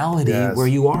that reality where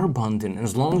you are abundant. And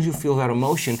as long as you feel that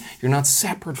emotion, you're not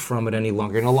separate from it any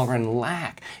longer. You're no longer in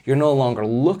lack. You're no longer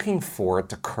looking for it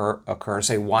to occur.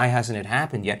 Say, why hasn't it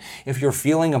happened yet? If you're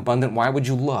feeling abundant, why would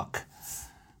you look?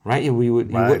 Right? You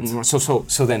wouldn't.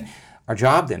 So then, our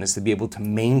job then is to be able to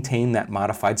maintain that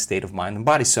modified state of mind and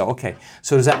body. So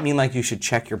does that mean like you should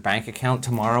check your bank account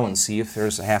tomorrow and see if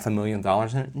there's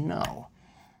 $500,000 in it? No.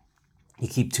 You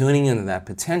keep tuning into that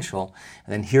potential,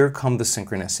 and then here come the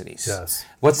synchronicities. Yes.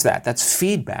 What's that? That's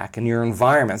feedback in your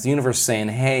environment. It's the universe saying,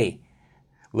 hey,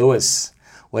 Lewis,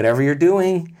 whatever you're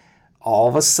doing, all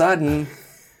of a sudden,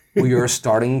 we are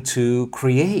starting to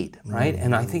create, right?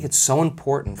 And I think it's so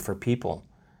important for people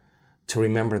to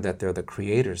remember that they're the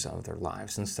creators of their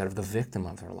lives instead of the victim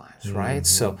of their lives, right?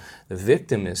 So the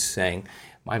victim is saying,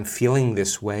 I'm feeling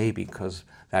this way because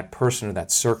that person or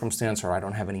that circumstance, or I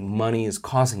don't have any money, is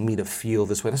causing me to feel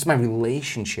this way. That's my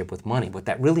relationship with money. What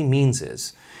that really means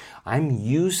is I'm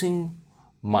using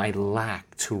my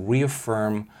lack to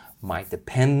reaffirm my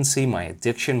dependency, my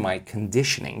addiction, my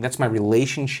conditioning. That's my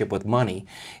relationship with money,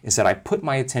 is that I put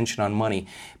my attention on money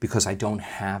because I don't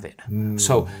have it.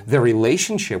 So their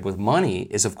relationship with money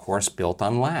is, of course, built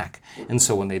on lack. And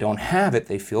so when they don't have it,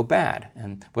 they feel bad.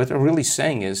 And what they're really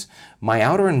saying is, my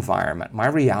outer environment, my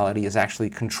reality is actually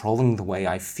controlling the way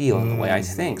I feel and the way I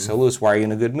think. So, Lewis, why are you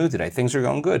in a good mood today? Things are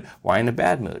going good. Why are you in a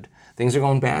bad mood? Things are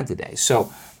going bad today.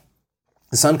 So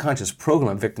This unconscious program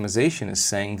of victimization is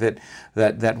saying that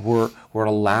we're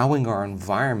allowing our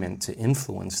environment to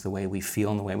influence the way we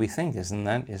feel and the way we think. Isn't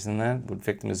that what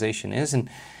victimization is?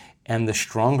 And the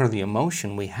stronger the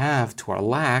emotion we have to our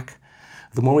lack,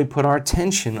 the more we put our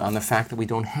attention on the fact that we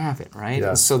don't have it, right? Yes.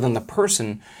 And so then the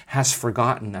person has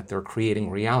forgotten that they're creating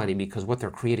reality, because what they're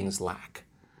creating is lack.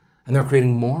 And they're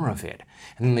creating more of it.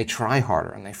 And then they try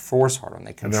harder, and they force harder, and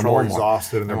they control more. And they're more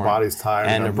exhausted, and their body's tired.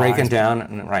 And they're breaking down,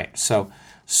 and, right. So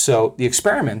the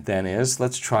experiment then is,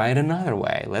 let's try it another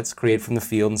way. Let's create from the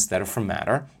field instead of from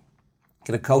matter.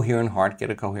 Get a coherent heart,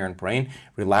 get a coherent brain,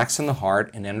 relax in the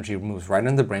heart, and energy moves right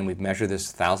into the brain. We've measured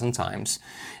this 1,000 times.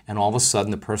 And all of a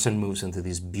sudden, the person moves into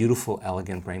these beautiful,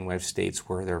 elegant brainwave states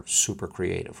where they're super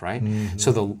creative, right? Mm-hmm.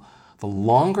 So the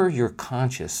longer you're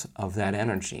conscious of that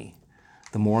energy,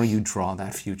 the more you draw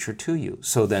that future to you.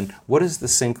 So then, what does the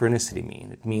synchronicity mean?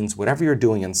 It means whatever you're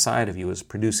doing inside of you is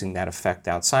producing that effect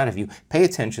outside of you. Pay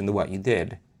attention to what you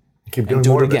did. Keep doing do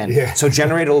more it again. Yeah. So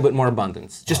generate a little bit more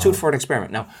abundance. Just do it for an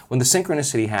experiment. Now, when the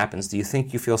synchronicity happens, do you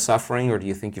think you feel suffering, or do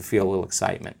you think you feel a little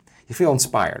excitement? You feel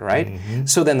inspired, right? Mm-hmm.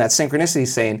 So then that synchronicity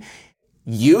is saying,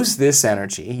 use this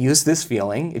energy, use this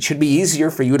feeling. It should be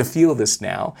easier for you to feel this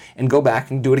now, and go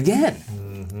back and do it again.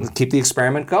 Mm-hmm. Keep the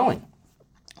experiment going.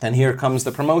 And here comes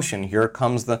the promotion. Here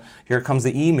comes the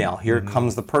email. Here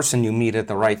comes the person you meet at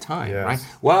the right time. Yes. Right?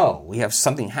 Whoa, we have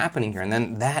something happening here, and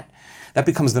then that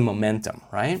becomes the momentum,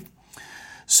 right?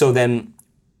 So then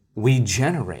we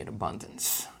generate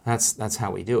abundance. That's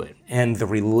how we do it. And the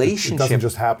relationship... It doesn't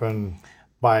just happen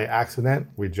by accident.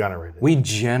 We generate it. We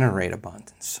generate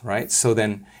abundance, right? So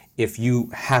then if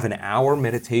you have an hour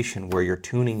meditation where you're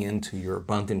tuning into your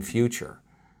abundant future,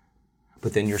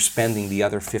 but then you're spending the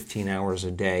other 15 hours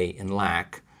a day in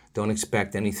lack, don't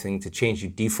expect anything to change. You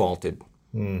defaulted.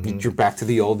 Mm-hmm. You're back to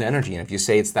the old energy. And if you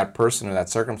say it's that person or that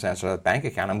circumstance or that bank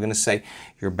account, I'm going to say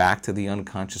you're back to the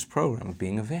unconscious program of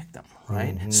being a victim,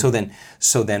 right? Mm-hmm.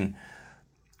 So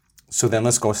then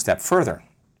let's go a step further.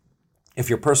 If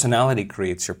your personality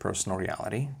creates your personal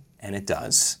reality, and it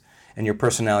does, and your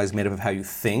personality is made up of how you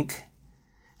think,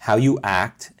 how you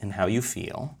act, and how you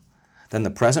feel, then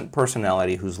the present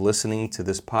personality who's listening to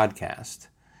this podcast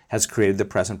has created the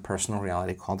present personal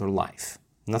reality called their life.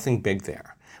 Nothing big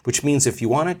there. Which means if you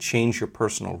want to change your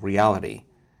personal reality,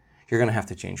 you're going to have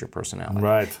to change your personality.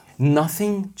 Right.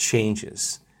 Nothing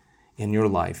changes in your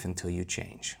life until you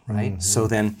change, right? Mm-hmm. So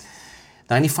then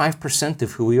 95%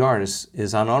 of who we are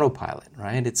is on autopilot,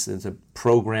 right? It's a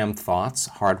programmed thoughts,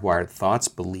 hardwired thoughts,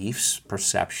 beliefs,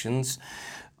 perceptions,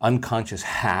 unconscious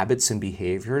habits and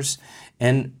behaviors,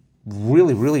 and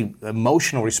really, really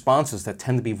emotional responses that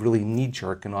tend to be really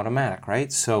knee-jerk and automatic,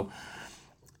 right? So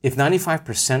if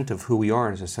 95% of who we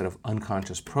are is a set of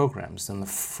unconscious programs, then the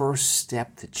first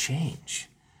step to change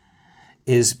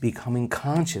is becoming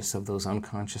conscious of those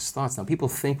unconscious thoughts. Now, people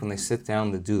think when they sit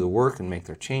down to do the work and make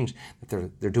their change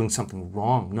that they're doing something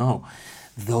wrong. No,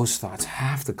 those thoughts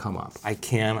have to come up.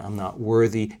 I'm not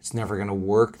worthy, it's never going to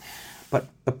work. But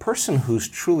the person who's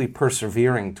truly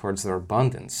persevering towards their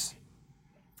abundance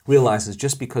realizes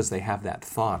just because they have that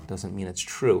thought doesn't mean it's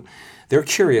true. They're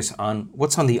curious on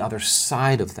what's on the other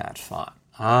side of that thought.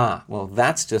 Well,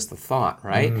 that's just a thought,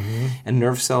 right? Mm-hmm. And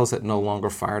nerve cells that no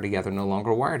longer fire together no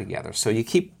longer wire together. So you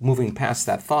keep moving past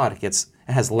that thought, it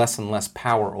has less and less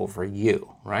power over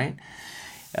you, right?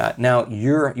 Now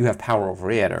you have power over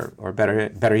it, or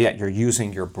better yet, you're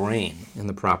using your brain in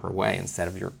the proper way instead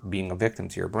of being a victim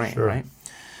to your brain, sure. Right?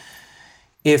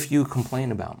 If you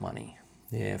complain about money,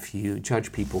 if you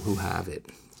judge people who have it,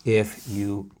 if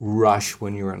you rush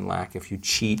when you're in lack, if you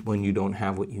cheat when you don't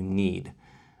have what you need,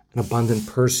 an abundant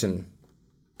person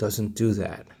doesn't do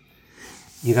that.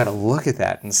 You got to look at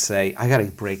that and say, I got to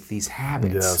break these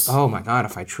habits. Yes. Oh my God,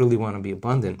 if I truly want to be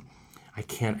abundant, I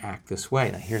can't act this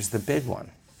way. Now here's the big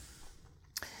one.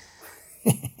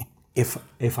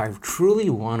 If I truly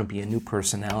want to be a new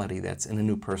personality that's in a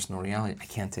new personal reality, I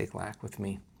can't take lack with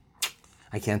me.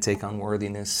 I can't take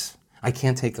unworthiness. I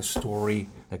can't take the story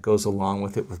that goes along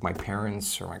with it with my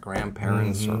parents or my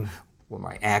grandparents or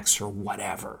my ex or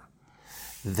whatever.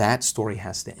 That story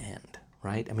has to end,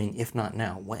 right? I mean, if not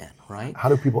now, when, right? How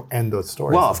do people end those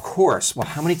stories? Well, of course. Well,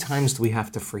 how many times do we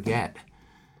have to forget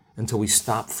until we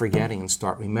stop forgetting and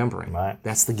start remembering? Right.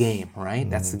 That's the game, right?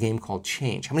 That's the game called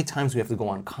change. How many times do we have to go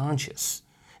unconscious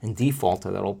and default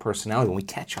to that old personality when we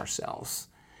catch ourselves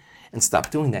and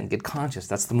stop doing that and get conscious?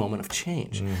 That's the moment of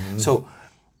change. Mm-hmm. So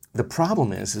the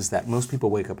problem is that most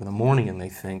people wake up in the morning and they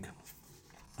think,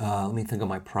 let me think of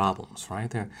my problems, right?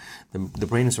 The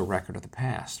brain is a record of the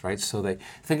past, right? So they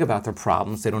think about their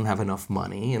problems. They don't have enough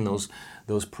money, and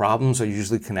those problems are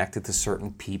usually connected to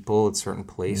certain people at certain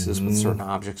places with certain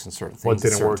objects and certain things. What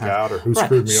didn't work out, or who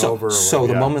screwed me over. So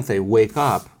the moment they wake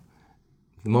up,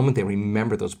 the moment they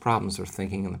remember those problems, they're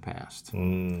thinking in the past.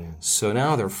 So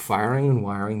now they're firing and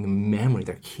wiring the memory.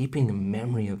 They're keeping the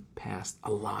memory of the past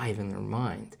alive in their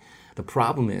mind. The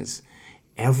problem is,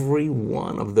 every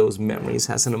one of those memories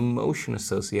has an emotion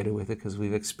associated with it because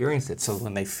we've experienced it. So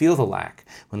when they feel the lack,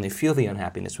 when they feel the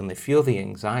unhappiness, when they feel the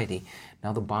anxiety,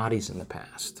 now the body's in the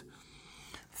past.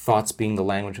 Thoughts being the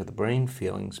language of the brain,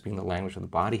 feelings being the language of the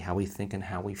body, how we think and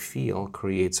how we feel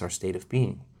creates our state of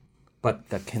being. But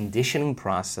the conditioning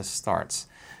process starts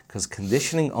because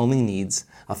conditioning only needs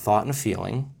a thought and a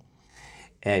feeling,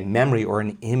 a memory or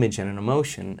an image and an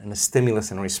emotion, and a stimulus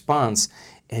and a response,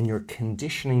 and you're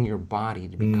conditioning your body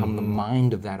to become the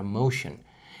mind of that emotion.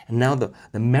 And now the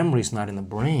memory's not in the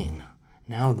brain.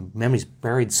 Now the memory's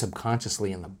buried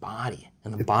subconsciously in the body,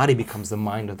 and the body becomes the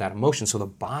mind of that emotion. So the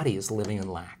body is living in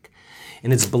lack,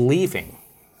 and it's believing.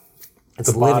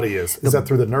 The body is that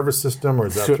through the nervous system, or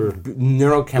is that through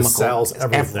neurochemical, the cells,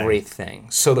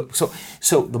 everything? So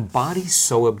the body's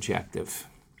so objective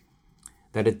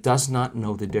that it does not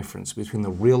know the difference between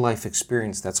the real life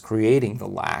experience that's creating the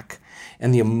lack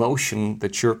and the emotion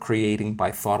that you're creating by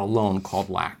thought alone called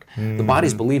lack. The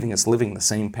body's believing it's living the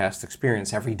same past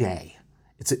experience every day.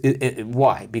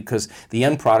 Why? Because the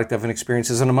end product of an experience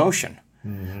is an emotion.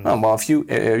 Well, if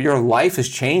your life is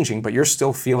changing, but you're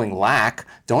still feeling lack,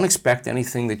 don't expect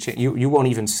anything to change. You won't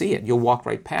even see it. You'll walk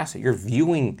right past it. You're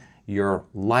viewing your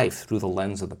life through the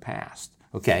lens of the past.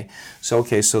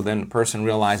 So then the person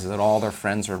realizes that all their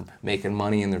friends are making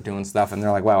money and they're doing stuff, and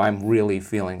they're like, wow, I'm really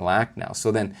feeling lack now.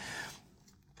 So then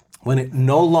when it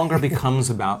no longer becomes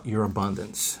about your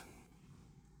abundance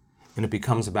and it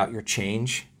becomes about your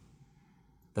change,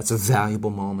 that's a valuable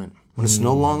moment. When it's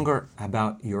no longer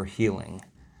about your healing,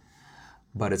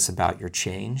 but it's about your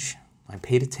change. I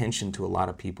paid attention to a lot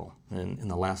of people in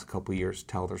the last couple of years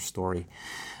tell their story.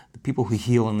 The people who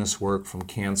heal in this work from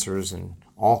cancers and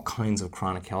all kinds of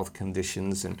chronic health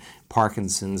conditions and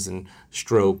Parkinson's and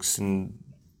strokes and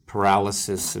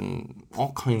paralysis and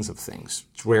all kinds of things,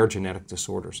 rare genetic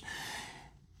disorders.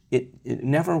 It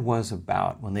never was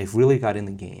about, when they've really got in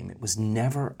the game, it was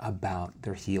never about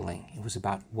their healing. It was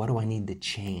about, what do I need to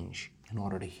change in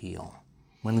order to heal?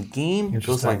 When the game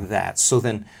goes like that, so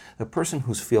then the person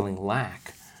who's feeling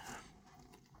lack,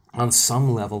 on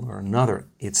some level or another,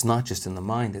 it's not just in the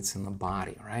mind, it's in the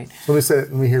body, right? So let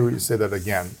me hear you say that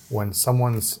again. When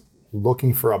someone's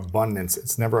looking for abundance,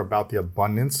 it's never about the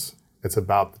abundance, it's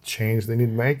about the change they need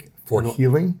to make for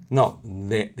healing? No,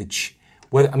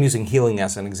 I'm using healing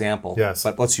as an example,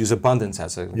 but let's use abundance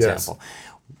as an example.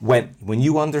 When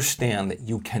you understand that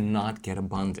you cannot get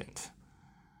abundant,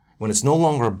 when it's no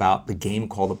longer about the game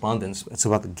called abundance, it's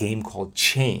about the game called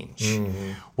change.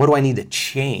 What do I need to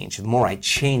change? The more I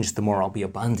change, the more I'll be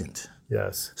abundant.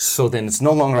 Yes. So then it's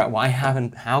no longer about,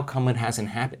 how come it hasn't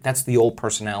happened? That's the old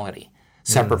personality,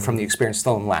 separate from the experience,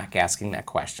 still in lack, asking that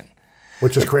question.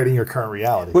 Which is creating your current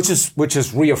reality. Which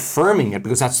is reaffirming it,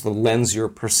 because that's the lens you're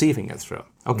perceiving it through.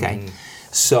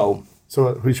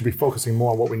 So we should be focusing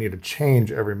more on what we need to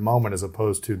change every moment as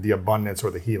opposed to the abundance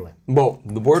or the healing. Well,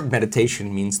 the word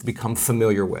meditation means to become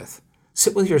familiar with.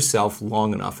 Sit with yourself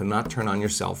long enough and not turn on your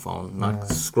cell phone, not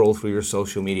scroll through your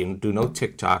social media, and do no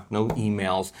TikTok, no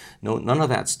emails, none of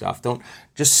that stuff. Don't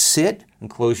just sit and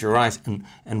close your eyes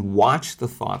and watch the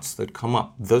thoughts that come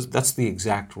up. That's the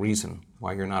exact reason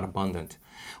why you're not abundant.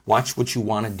 Watch what you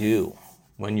want to do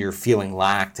when you're feeling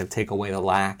lack, to take away the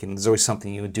lack, and there's always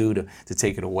something you would do to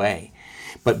take it away.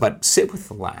 But sit with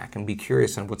the lack and be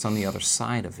curious on what's on the other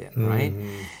side of it, right?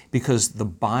 Because the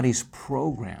body's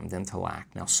programmed into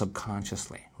lack now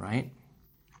subconsciously, right?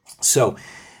 So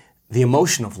the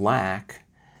emotion of lack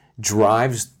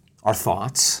drives our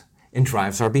thoughts and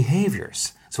drives our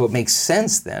behaviors. So it makes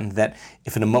sense then that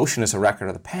if an emotion is a record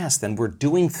of the past, then we're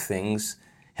doing things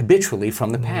habitually from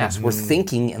the past. We're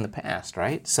thinking in the past,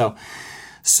 right?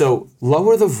 So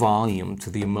lower the volume to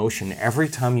the emotion every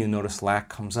time you notice lack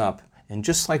comes up. And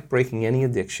just like breaking any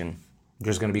addiction,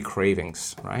 there's going to be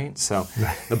cravings, right? So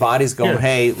the body's going,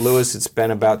 hey, Lewis, it's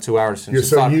been about 2 hours since you're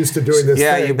so used to doing this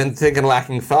thing. You've been thinking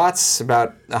lacking thoughts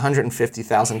about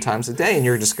 150,000 times a day, and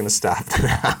you're just going to stop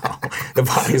now. The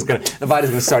body's going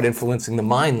to start influencing the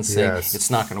mind and saying,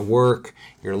 it's not going to work.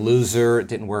 You're a loser. It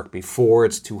didn't work before.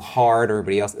 It's too hard.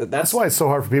 Everybody else. That's why it's so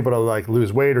hard for people to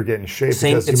lose weight or get in shape,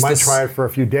 because you might try it for a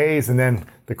few days, and then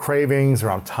the cravings,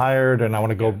 or I'm tired and I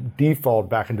want to go default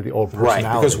back into the old personality.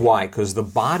 Right, because why? Because the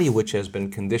body, which has been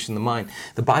conditioned,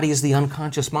 the body is the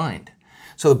unconscious mind.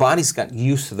 So the body's got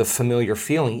used to the familiar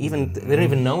feeling. Even they don't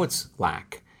even know it's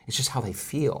lack. It's just how they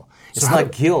feel. It's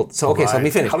not guilt. So okay, so let me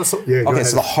finish. So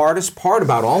the hardest part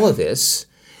about all of this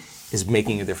is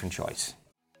making a different choice.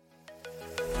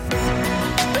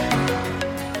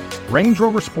 Range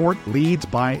Rover Sport leads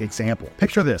by example.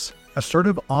 Picture this.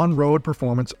 Assertive on-road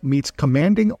performance meets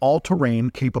commanding all-terrain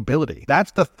capability.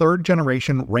 That's the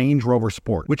third-generation Range Rover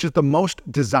Sport, which is the most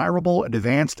desirable,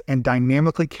 advanced, and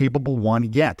dynamically capable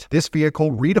one yet. This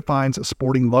vehicle redefines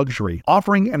sporting luxury,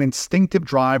 offering an instinctive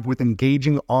drive with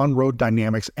engaging on-road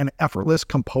dynamics and effortless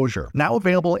composure. Now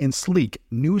available in sleek,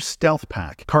 new Stealth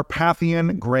Pack,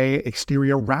 Carpathian gray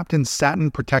exterior wrapped in satin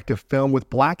protective film with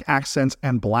black accents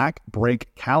and black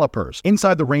brake calipers.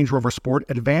 Inside the Range Rover Sport,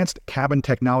 advanced cabin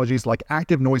technologies like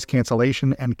active noise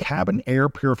cancellation and cabin air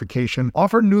purification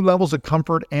offer new levels of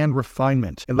comfort and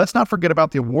refinement. And let's not forget about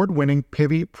the award-winning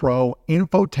Pivi Pro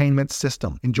infotainment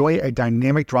system. Enjoy a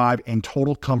dynamic drive and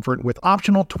total comfort with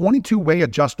optional 22-way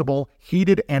adjustable,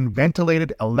 heated and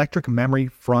ventilated electric memory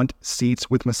front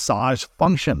seats with massage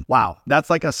function. Wow,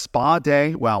 that's like a spa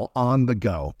day while on the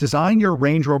go. Design your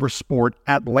Range Rover Sport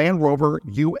at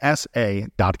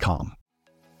LandRoverUSA.com.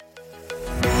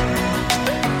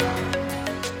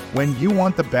 When you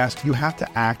want the best, you have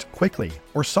to act quickly,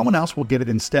 or someone else will get it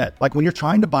instead. Like when you're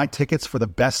trying to buy tickets for the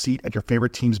best seat at your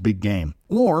favorite team's big game.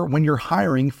 Or when you're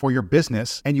hiring for your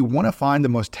business and you want to find the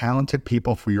most talented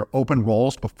people for your open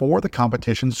roles before the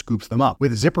competition scoops them up.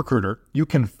 With ZipRecruiter, you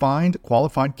can find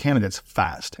qualified candidates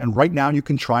fast. And right now you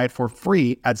can try it for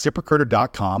free at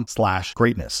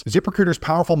ZipRecruiter.com/greatness. ZipRecruiter's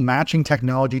powerful matching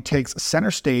technology takes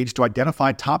center stage to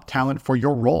identify top talent for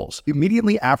your roles.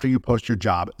 Immediately after you post your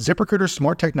job, ZipRecruiter's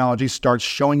smart technology starts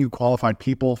showing you qualified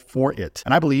people for it.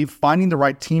 And I believe finding the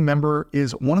right team member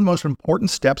is one of the most important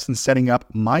steps in setting up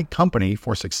my company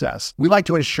for success. We like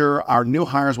to ensure our new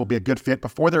hires will be a good fit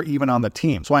before they're even on the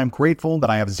team. So I am grateful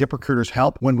that I have ZipRecruiter's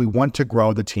help when we want to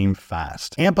grow the team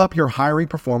fast. Amp up your hiring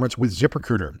performance with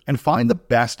ZipRecruiter and find the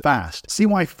best fast. See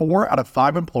why 4 out of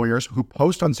 5 employers who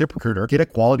post on ZipRecruiter get a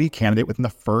quality candidate within the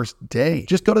first day.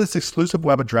 Just go to this exclusive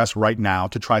web address right now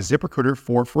to try ZipRecruiter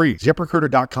for free.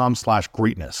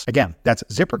 ZipRecruiter.com/greatness. Again, that's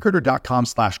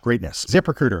ZipRecruiter.com/greatness.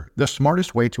 ZipRecruiter, the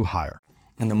smartest way to hire.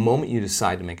 And the moment you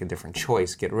decide to make a different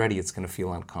choice, get ready, it's going to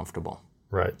feel uncomfortable.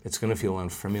 Right. It's going to feel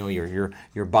unfamiliar.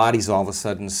 Your body's all of a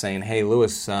sudden saying, hey,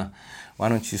 Lewis, why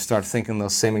don't you start thinking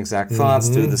those same exact thoughts,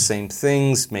 do the same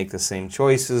things, make the same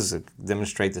choices,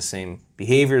 demonstrate the same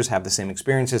behaviors, have the same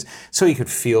experiences, so you could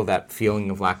feel that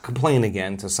feeling of lack. Complain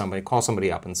again to somebody, call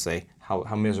somebody up and say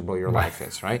how miserable your life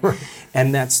is, right?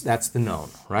 And that's the known,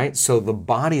 right? So the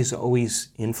body is always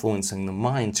influencing the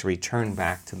mind to return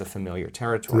back to the familiar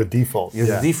territory. To the default.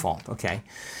 The default, okay.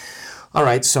 All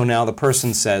right, so now the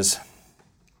person says,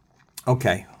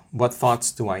 okay, what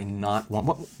thoughts do I not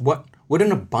want? What would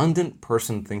an abundant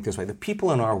person think this way? The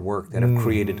people in our work that have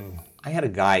created, I had a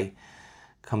guy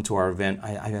come to our event.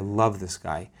 I love this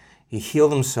guy. He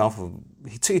healed himself.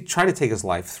 He tried to take his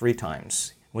life 3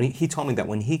 times. When he told me that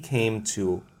when he came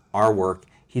to our work,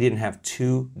 he didn't have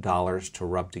 $2 to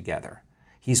rub together.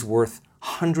 He's worth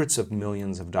hundreds of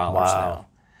millions of dollars now.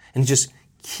 And he just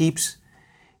keeps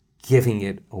giving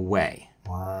it away.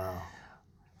 Wow.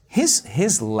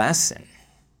 His lesson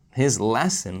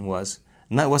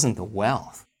wasn't the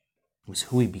wealth. It was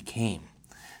who he became.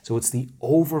 So it's the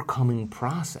overcoming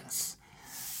process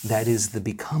that is the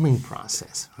becoming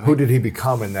process. Right? Who did he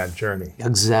become in that journey?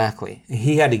 Exactly.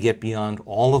 He had to get beyond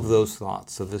all of those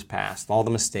thoughts of his past, all the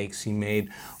mistakes he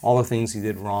made, all the things he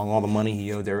did wrong, all the money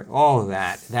he owed there, all of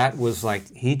that. That was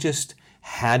like, he just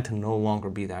had to no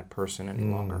longer be that person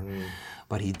any longer.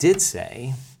 But he did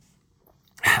say,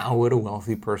 how would a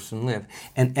wealthy person live?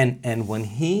 And when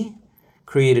he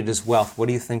created his wealth, what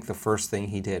do you think the first thing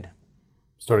he did?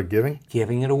 Started giving?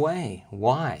 Giving it away.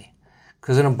 Why?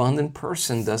 Because an abundant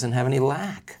person doesn't have any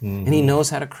lack. And he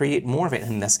knows how to create more of it.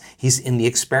 And he's in the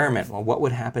experiment. Well, what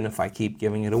would happen if I keep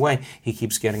giving it away? He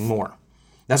keeps getting more.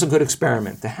 That's a good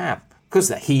experiment to have, because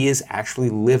he is actually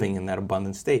living in that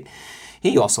abundant state.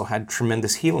 He also had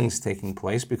tremendous healings taking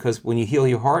place, because when you heal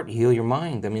your heart, you heal your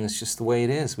mind. I mean, it's just the way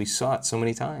it is. We saw it so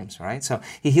many times, right? So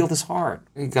he healed his heart.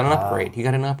 He got an upgrade. He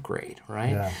got an upgrade,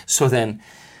 right? Yeah. So then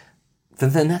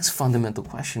the next fundamental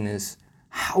question is,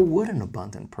 how would an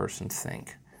abundant person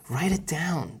think? Write it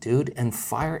down, dude, and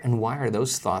fire and wire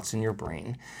those thoughts in your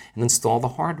brain and install the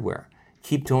hardware.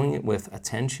 Keep doing it with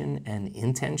attention and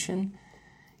intention.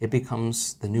 It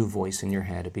becomes the new voice in your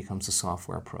head. It becomes a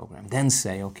software program. Then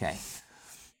say, okay,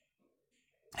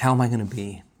 how am I going to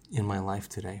be in my life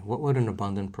today? What would an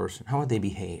abundant person, how would they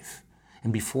behave?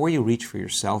 And before you reach for your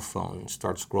cell phone and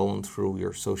start scrolling through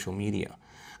your social media,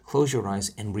 close your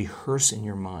eyes and rehearse in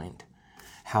your mind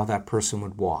how that person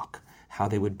would walk, how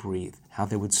they would breathe, how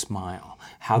they would smile,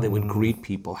 how they would greet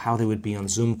people, how they would be on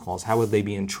Zoom calls, how would they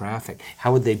be in traffic,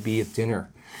 how would they be at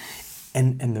dinner.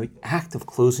 And the act of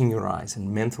closing your eyes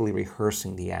and mentally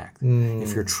rehearsing the act,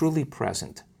 if you're truly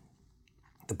present,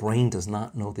 the brain does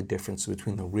not know the difference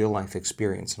between the real life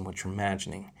experience and what you're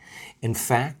imagining. In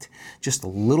fact, just a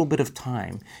little bit of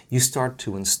time, you start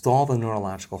to install the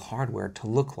neurological hardware to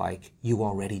look like you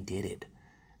already did it.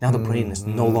 Now the brain is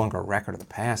no longer a record of the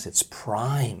past, it's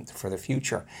primed for the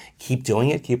future. Keep doing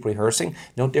it, keep rehearsing,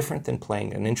 no different than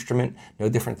playing an instrument, no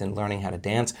different than learning how to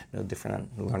dance, no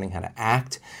different than learning how to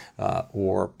act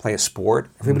or play a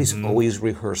sport. Everybody's always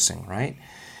rehearsing, right?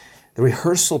 The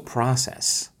rehearsal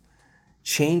process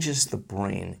changes the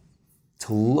brain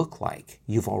to look like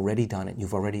you've already done it,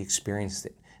 you've already experienced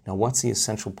it. Now what's the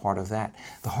essential part of that?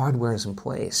 The hardware is in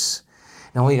place.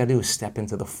 Now all you gotta do is step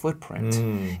into the footprint.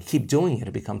 You keep doing it,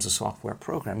 it becomes a software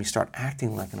program. You start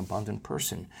acting like an abundant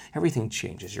person. Everything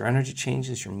changes. Your energy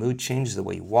changes, your mood changes, the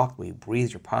way you walk, the way you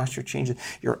breathe, your posture changes.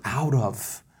 You're out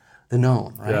of the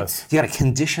known, right? Yes. You gotta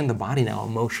condition the body now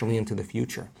emotionally into the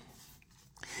future.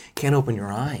 Can't open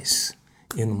your eyes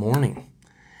in the morning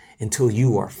until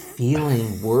you are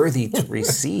feeling worthy to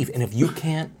receive. And if you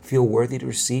can't feel worthy to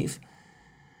receive,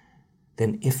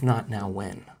 then if not now,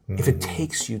 when? If it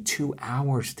takes you 2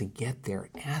 hours to get there,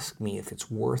 ask me if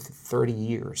it's worth 30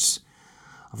 years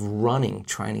of running,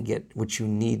 trying to get what you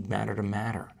need matter to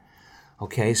matter.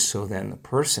 Okay, so then the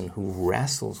person who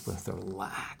wrestles with their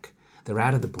lack, they're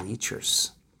out of the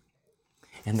bleachers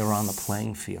and they're on the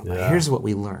playing field. Now, here's what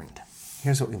we learned.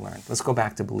 Let's go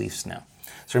back to beliefs now.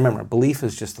 So remember, belief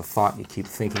is just a thought you keep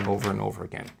thinking over and over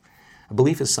again. A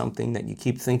belief is something that you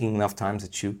keep thinking enough times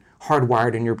that you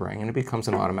hardwired in your brain and it becomes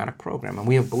an automatic program. And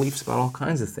we have beliefs about all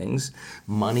kinds of things,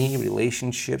 money,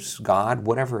 relationships, God,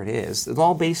 whatever it is. It's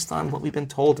all based on what we've been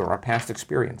told or our past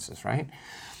experiences, right?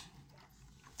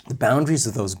 The boundaries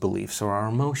of those beliefs are our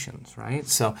emotions, right?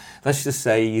 So let's just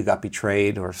say you got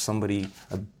betrayed or somebody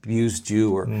abused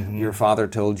you or your father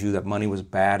told you that money was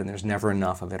bad and there's never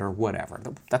enough of it or whatever.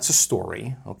 That's a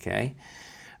story, okay?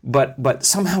 But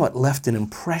somehow it left an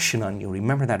impression on you.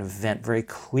 Remember that event very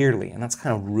clearly, and that's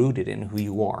kind of rooted in who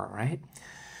you are, right?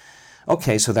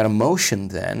 Okay, so that emotion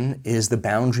then is the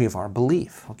boundary of our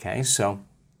belief, okay? So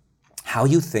how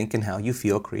you think and how you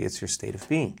feel creates your state of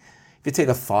being. If you take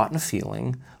a thought and a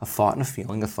feeling, a thought and a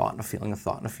feeling, a thought and a feeling, a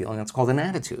thought and a feeling, that's called an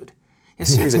attitude. A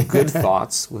series of good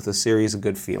thoughts with a series of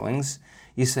good feelings,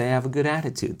 you say, I have a good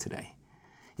attitude today.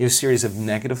 You have a series of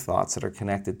negative thoughts that are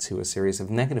connected to a series of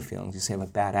negative feelings. You say, I have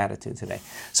a bad attitude today.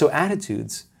 So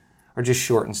attitudes are just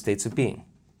shortened states of being.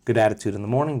 Good attitude in the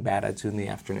morning, bad attitude in the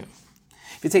afternoon.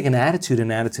 If you take an attitude,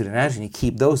 and you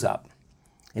keep those up,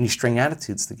 and you string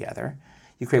attitudes together,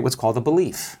 you create what's called a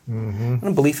belief. And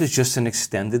a belief is just an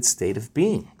extended state of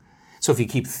being. So if you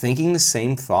keep thinking the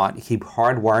same thought, you keep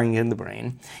hardwiring it in the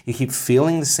brain, you keep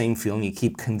feeling the same feeling, you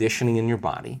keep conditioning in your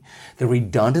body, the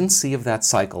redundancy of that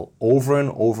cycle over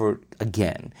and over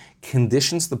again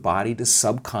conditions the body to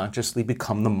subconsciously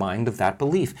become the mind of that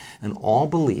belief. And all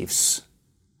beliefs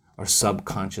are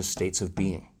subconscious states of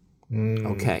being.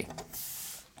 Okay.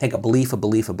 Take a belief,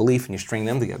 and you string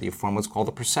them together, you form what's called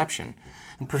a perception.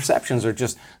 And perceptions are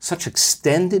just such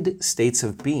extended states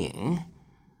of being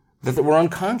that we're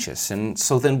unconscious, and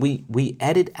so then we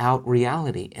edit out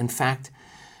reality. In fact,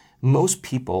 most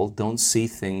people don't see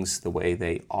things the way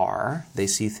they are, they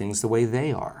see things the way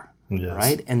they are,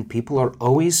 right? And people are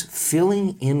always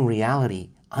filling in reality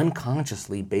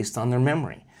unconsciously based on their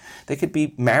memory. They could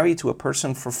be married to a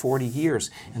person for 40 years,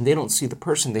 and they don't see the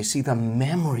person, they see the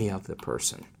memory of the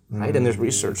person, right? And there's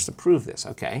research to prove this,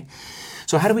 okay?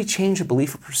 So how do we change a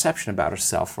belief or perception about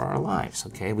ourselves for our lives,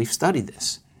 okay? We've studied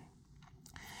this.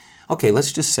 Okay,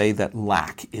 let's just say that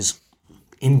lack is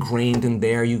ingrained in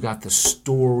there. You got the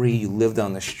story, you lived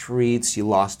on the streets, you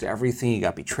lost everything, you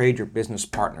got betrayed, your business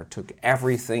partner took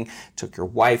everything, took your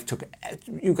wife,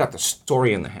 you got the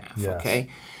story in the half, okay?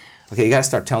 Okay, you gotta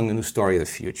start telling the new story of the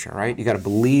future, right? You gotta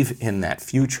believe in that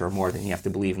future more than you have to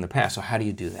believe in the past. So how do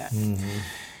you do that?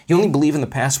 You only believe in the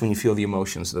past when you feel the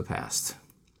emotions of the past.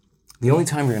 The only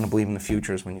time you're gonna believe in the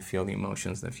future is when you feel the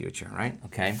emotions of the future, right?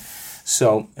 Okay,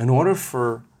 so in order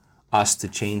for us to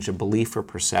change a belief or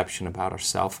perception about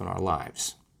ourselves and our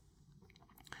lives,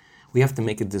 we have to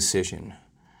make a decision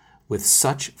with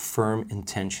such firm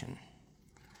intention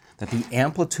that the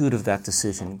amplitude of that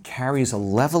decision carries a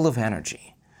level of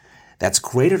energy that's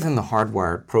greater than the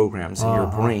hardwired programs in your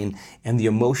brain and the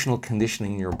emotional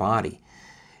conditioning in your body.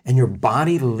 And your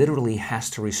body literally has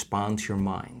to respond to your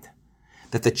mind.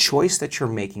 That the choice that you're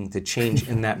making to change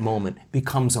in that moment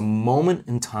becomes a moment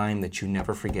in time that you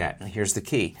never forget. And here's the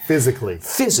key.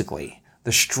 Physically,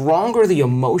 the stronger the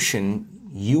emotion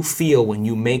you feel when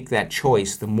you make that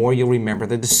choice, the more you'll remember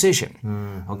the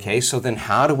decision. Okay, so then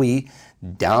how do we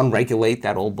down-regulate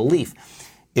that old belief?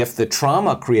 If the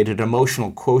trauma created an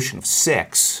emotional quotient of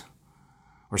 6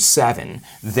 or 7,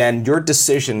 then your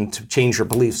decision to change your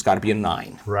beliefs got to be a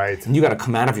 9. Right. And you got to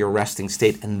come out of your resting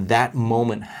state, and that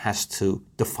moment has to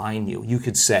define you. You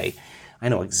could say, I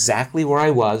know exactly where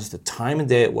I was, the time of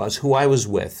day it was, who I was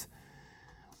with,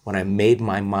 when I made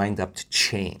my mind up to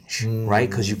change, right?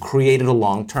 Because you created a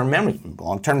long-term memory.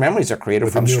 Long-term memories are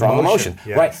created from strong emotion,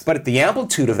 yes. right? But if the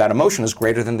amplitude of that emotion is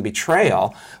greater than the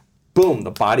betrayal, boom,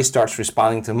 the body starts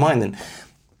responding to the mind, and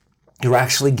you're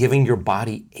actually giving your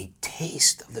body a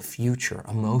taste of the future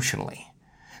emotionally.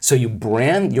 So you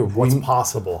brand your... What's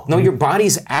possible. No, your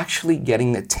body's actually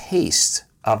getting the taste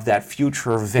of that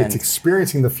future event. It's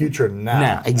experiencing the future now.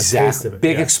 Now, exactly.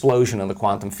 Big yes. explosion in the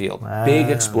quantum field. Big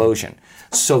explosion.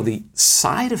 So the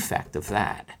side effect of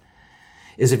that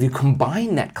is if you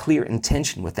combine that clear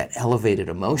intention with that elevated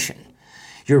emotion,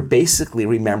 you're basically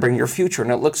remembering your future,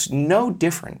 and it looks no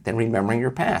different than remembering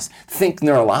your past. Think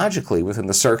neurologically within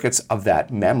the circuits of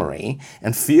that memory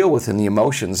and feel within the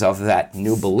emotions of that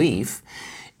new belief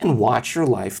and watch your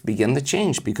life begin to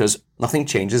change, because nothing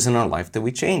changes in our life that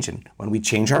we change. And when we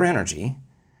change our energy,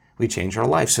 we change our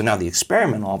life. So now the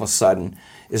experiment all of a sudden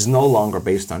is no longer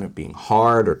based on it being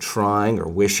hard or trying or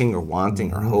wishing or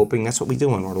wanting or hoping. That's what we do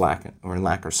when we're in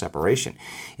lack or separation.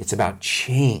 It's about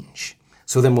change.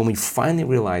 So then when we finally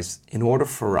realize, in order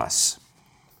for us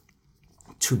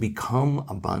to become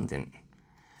abundant,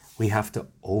 we have to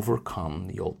overcome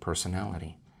the old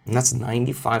personality. And that's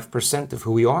 95% of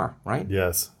who we are, right?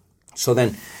 Yes. So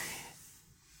then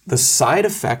the side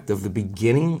effect of the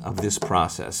beginning of this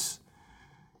process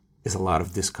is a lot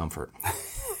of discomfort.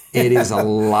 It is a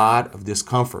lot of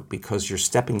discomfort because you're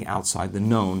stepping outside the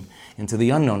known into the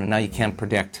unknown, and now you can't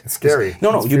predict. It's scary.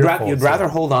 No, you'd rather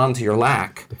hold on to your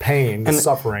lack. The pain, the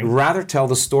suffering. Rather tell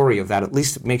the story of that. At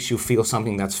least it makes you feel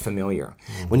something that's familiar.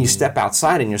 When you step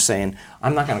outside and you're saying,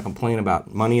 I'm not going to complain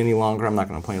about money any longer. I'm not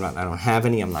going to complain about I don't have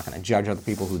any. I'm not going to judge other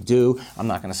people who do. I'm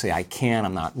not going to say I can.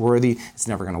 I'm not worthy. It's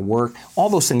never going to work. All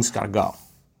those things got to go.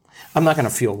 I'm not going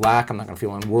to feel lack. I'm not going to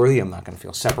feel unworthy. I'm not going to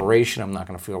feel separation. I'm not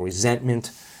going to feel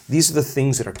resentment. These are the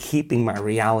things that are keeping my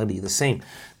reality the same.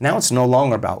 Now it's no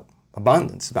longer about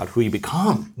abundance, it's about who you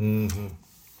become.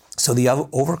 So the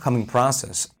overcoming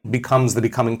process becomes the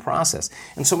becoming process.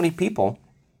 And so many people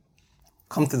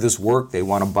come to this work, they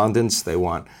want abundance, they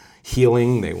want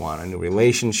healing, they want a new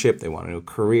relationship, they want a new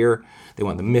career, they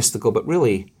want the mystical, but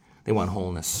really they want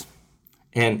wholeness.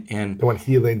 And they want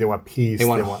healing, they want peace. They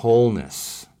want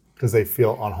wholeness. Because they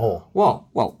feel unwhole.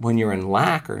 Well, when you're in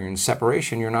lack or you're in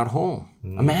separation, you're not whole.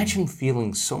 Imagine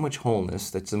feeling so much wholeness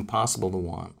that's impossible to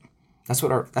want. That's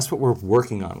what we're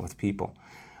working on with people.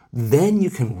 Then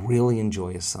you can really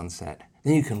enjoy a sunset.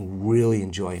 Then you can really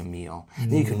enjoy a meal.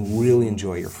 Then you can really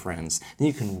enjoy your friends. Then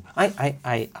you can.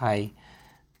 I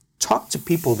talk to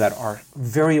people that are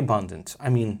very abundant. I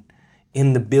mean,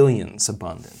 in the billions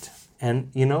abundant,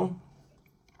 and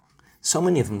so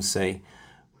many of them say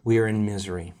we are in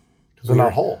misery. They're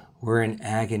not whole. We're in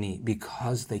agony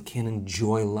because they can't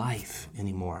enjoy life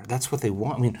anymore. That's what they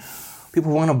want. I mean,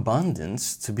 people want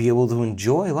abundance to be able to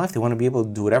enjoy life. They want to be able to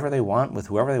do whatever they want with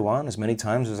whoever they want as many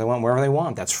times as they want, wherever they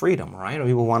want. That's freedom, right? Or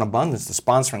people want abundance. The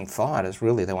sponsoring thought is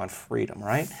really they want freedom,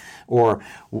 right? Or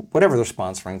whatever their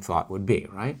sponsoring thought would be,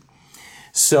 right?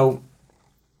 So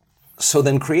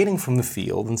then creating from the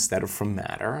field instead of from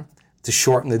matter to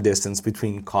shorten the distance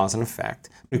between cause and effect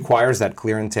requires that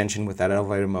clear intention with that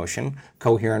elevated emotion,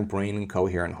 coherent brain and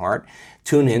coherent heart.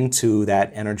 Tune into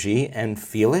that energy and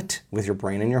feel it with your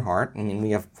brain and your heart. I mean, we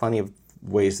have plenty of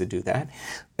ways to do that.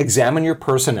 Examine your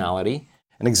personality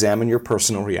and examine your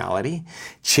personal reality.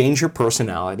 Change your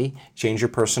personality, change your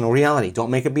personal reality.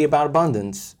 Don't make it be about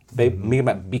abundance. Make it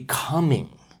about becoming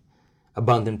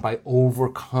abundant by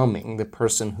overcoming the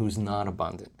person who's not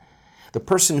abundant. The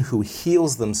person who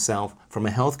heals themselves from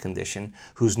a health condition,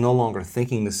 who's no longer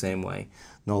thinking the same way,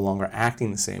 no longer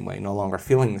acting the same way, no longer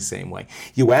feeling the same way.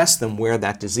 You ask them where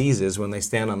that disease is when they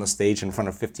stand on the stage in front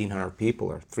of 1,500 people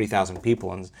or 3,000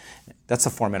 people, and that's a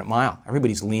 4-minute mile.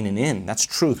 Everybody's leaning in. That's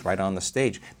truth right on the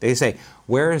stage. They say,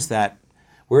 where is that?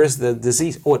 Where is the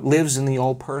disease? Oh, it lives in the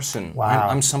old person. Wow.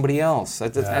 I'm somebody else.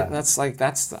 That's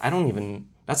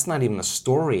not even a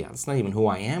story. That's not even who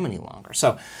I am any longer.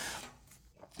 So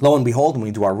Lo and behold, when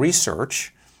we do our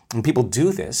research, and people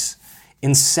do this,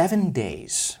 in 7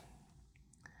 days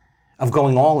of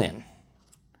going all in,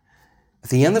 at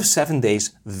the end of 7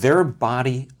 days, their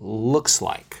body looks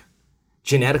like,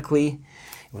 genetically,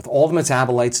 with all the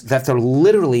metabolites, that they're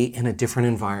literally in a different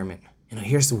environment.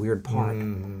 Here's the weird part.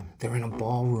 They're in a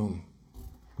ballroom.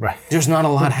 Right. There's not a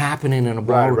lot happening in a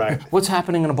ballroom. Right. What's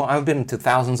happening in a ballroom? I've been to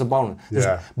thousands of ballrooms.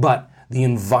 Yeah. But the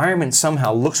environment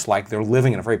somehow looks like they're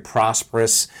living in a very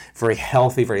prosperous, very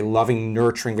healthy, very loving,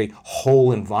 nurturing, very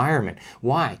whole environment.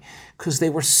 Why? Because they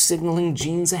were signaling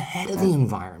genes ahead of the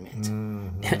environment.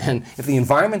 And if the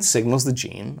environment signals the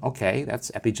gene, okay,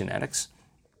 that's epigenetics.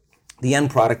 The end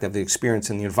product of the experience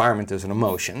in the environment is an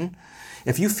emotion.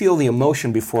 If you feel the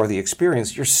emotion before the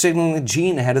experience, you're signaling the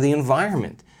gene ahead of the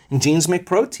environment. And genes make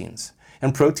proteins.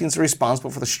 And proteins are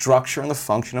responsible for the structure and the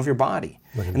function of your body.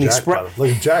 Look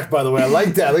at Jack, by the way. I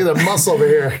like that. Look at the muscle over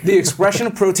here. The expression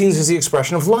of proteins is the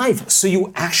expression of life. So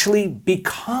you actually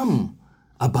become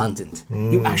abundant.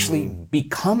 You actually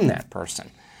become that person.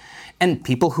 And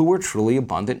people who are truly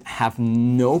abundant have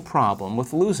no problem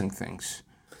with losing things.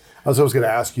 I was going to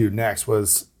ask you next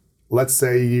was, let's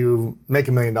say you make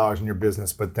 $1 million in your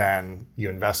business, but then you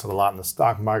invested a lot in the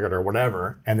stock market or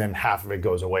whatever, and then half of it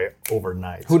goes away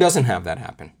overnight. Who doesn't have that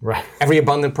happen? Right. Every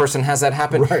abundant person has that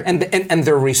happen. Right. And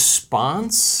their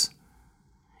response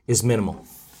is minimal.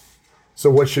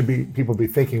 So what should people be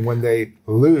thinking when they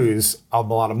lose a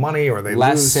lot of money or they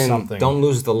lose something? Don't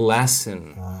lose the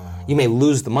lesson. You may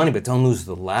lose the money, but don't lose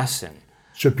the lesson.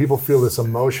 Should people feel this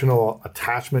emotional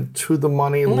attachment to the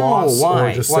money loss? No,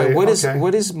 why? Or just Why? Say,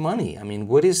 What is money? I mean,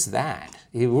 what is that?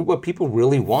 What people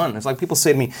really want. It's like people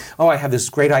say to me, oh, I have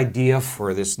this great idea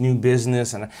for this new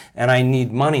business and I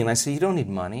need money. And I say, you don't need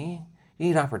money. You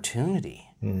need opportunity.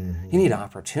 You need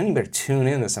opportunity. You better tune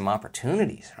in to some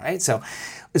opportunities, right? So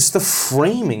it's the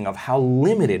framing of how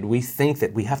limited we think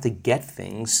that we have to get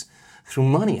things through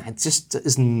money. It just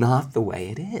is not the way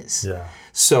it is. Yeah.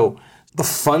 So the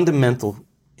fundamental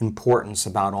importance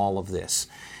about all of this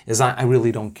is I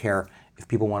really don't care if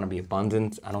people want to be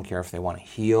abundant. I don't care if they want to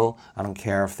heal. I don't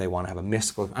care if they want to have a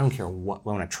mystical. I don't care what,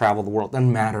 want to travel the world. It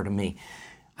doesn't matter to me.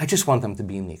 I just want them to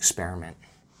be in the experiment.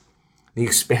 The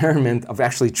experiment of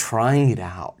actually trying it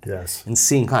out. Yes. And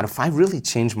seeing, God, if I really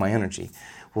change my energy,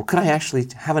 well, could I actually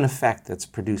have an effect that's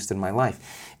produced in my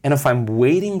life? And if I'm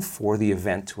waiting for the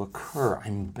event to occur,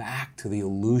 I'm back to the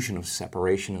illusion of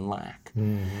separation and lack.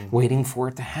 Waiting for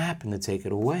it to happen to take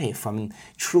it away. If I'm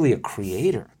truly a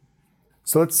creator.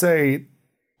 So let's say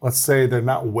they're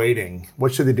not waiting.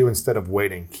 What should they do instead of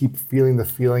waiting? Keep feeling the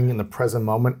feeling in the present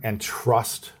moment and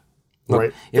trust. Look,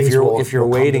 right? if you're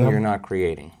waiting, you're not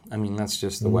creating. I mean, that's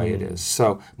just the way it is.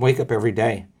 So wake up every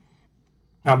day.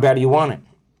 How bad do you want it?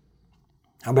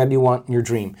 How bad do you want your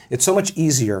dream? It's so much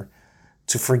easier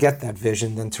to forget that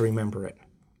vision than to remember it,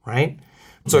 right?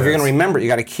 So if you're going to remember it, you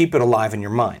got to keep it alive in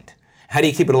your mind. How do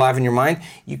you keep it alive in your mind?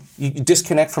 You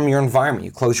disconnect from your environment.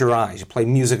 You close your eyes. You play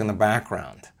music in the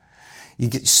background. You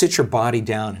sit your body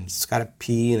down, and it's got to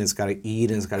pee, and it's got to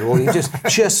eat, and it's got to. Well, you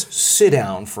just sit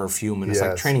down for a few minutes,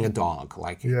 like training a dog.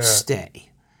 Like stay.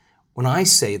 When I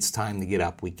say it's time to get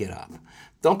up, we get up.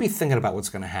 Don't be thinking about what's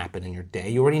going to happen in your day.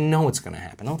 You already know what's going to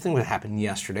happen. Don't think what happened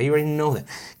yesterday. You already know that.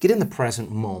 Get in the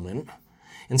present moment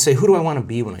and say, who do I want to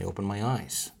be when I open my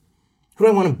eyes? Who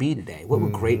do I want to be today? What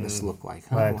would greatness look like?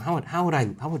 How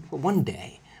would one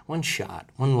day, one shot,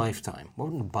 one lifetime, what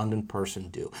would an abundant person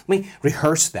do? Let me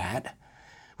rehearse that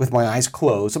with my eyes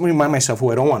closed. Let me remind myself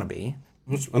who I don't want to be.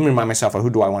 Let me remind myself of who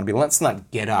do I want to be. Let's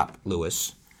not get up,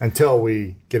 Lewis. Until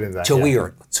we get into that. Till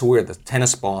where the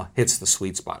tennis ball hits the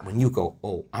sweet spot. When you go,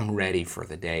 oh, I'm ready for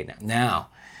the day now. Now,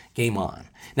 game on.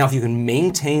 Now, if you can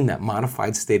maintain that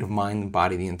modified state of mind and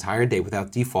body the entire day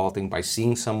without defaulting by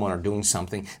seeing someone or doing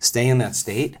something, stay in that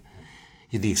state,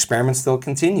 the experiment still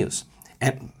continues.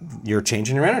 And you're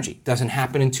changing your energy. Doesn't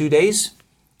happen in 2 days,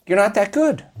 you're not that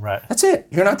good. Right. That's it.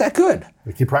 You're not that good.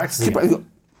 We keep practicing.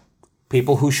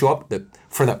 People who show up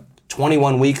for the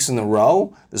 21 weeks in a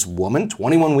row, this woman,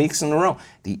 21 weeks in a row.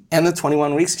 The end of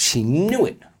 21 weeks, she knew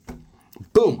it.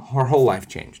 Boom, her whole life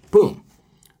changed. Boom.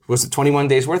 Was it 21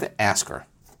 days worth? Ask her.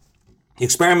 The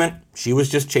experiment, she was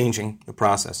just changing the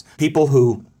process. People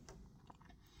who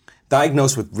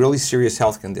diagnosed with really serious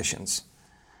health conditions,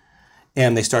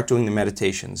 and they start doing the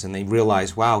meditations, and they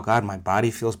realize, wow, God, my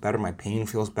body feels better, my pain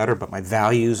feels better, but my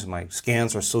values, my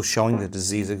scans are still showing the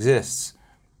disease exists.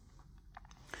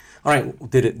 All right,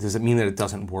 does it mean that it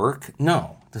doesn't work?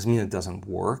 No, it doesn't mean it doesn't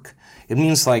work. It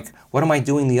means, like, what am I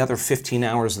doing the other 15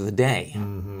 hours of the day?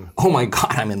 Oh my God,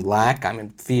 I'm in lack, I'm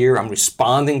in fear, I'm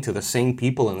responding to the same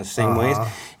people in the same ways.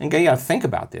 And you gotta think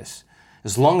about this.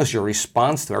 as long as your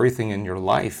response to everything in your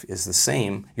life is the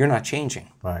same, you're not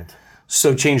changing. Right.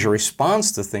 So change your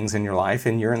response to things in your life,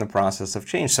 and you're in the process of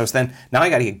change. So then, now I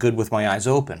got to get good with my eyes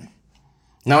open.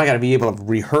 Now I got to be able to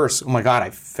rehearse. Oh my God, I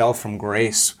fell from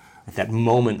grace at that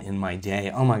moment in my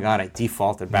day. Oh my God, I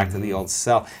defaulted back to the old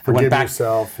self. Forgive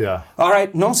yourself, yeah. All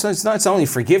right, no, so it's not. It's only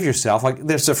forgive yourself. Like,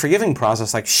 there's a forgiving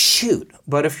process. Like, shoot.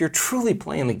 But if you're truly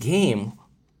playing the game,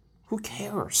 who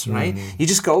cares, right? You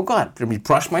just go, oh God, let me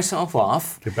brush myself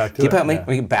off. Get back to it. Let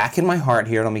me get back in my heart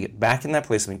here. Let me get back in that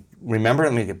place. Let me remember.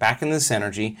 Let me get back in this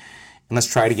energy, and let's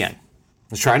try it again.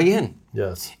 Let's try it again.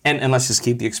 Yes. And let's just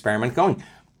keep the experiment going.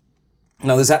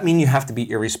 Now, does that mean you have to be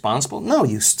irresponsible? No,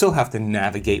 you still have to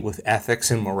navigate with ethics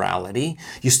and morality.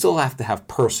 You still have to have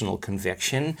personal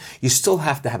conviction. You still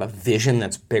have to have a vision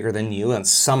that's bigger than you and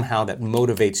somehow that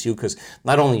motivates you, because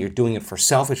not only you're doing it for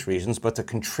selfish reasons, but to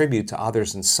contribute to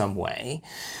others in some way.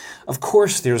 Of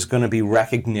course, there's going to be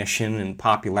recognition and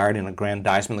popularity and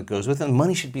aggrandizement that goes with it. And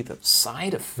money should be the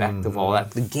side effect of all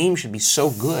that. The game should be so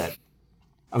good.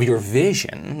 Of your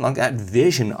vision, like that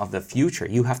vision of the future,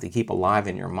 you have to keep alive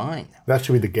in your mind. That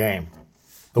should be the game.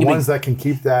 The ones that can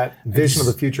keep that vision of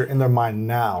the future in their mind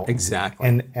now. Exactly.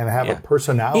 And have a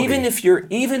personality. Even if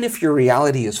your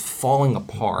reality is falling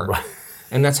apart. Right.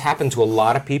 And that's happened to a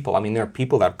lot of people. I mean, there are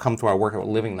people that come to our work and are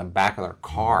living in the back of their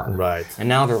car. Right. And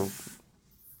now they're,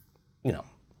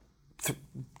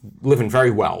 living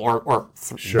very well or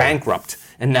bankrupt.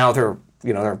 And now their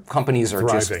companies are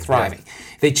just thriving.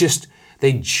 Yeah.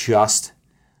 They just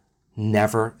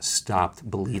never stopped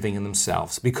believing in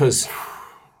themselves. Because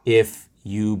if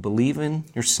you believe in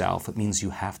yourself, it means you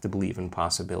have to believe in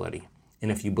possibility. And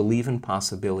if you believe in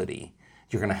possibility,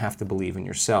 you're going to have to believe in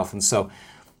yourself. And so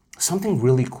something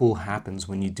really cool happens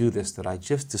when you do this that I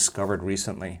just discovered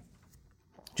recently.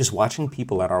 Just watching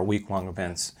people at our week-long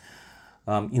events,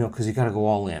 because you got to go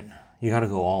all in. You got to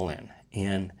go all in.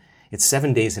 And it's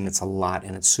 7 days and it's a lot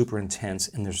and it's super intense,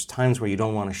 and there's times where you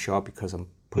don't want to show up because I'm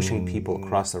pushing people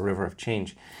across the river of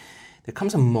change. There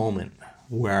comes a moment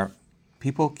where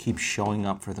people keep showing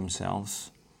up for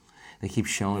themselves. They keep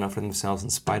showing up for themselves in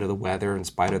spite of the weather, in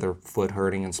spite of their foot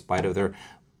hurting, in spite of their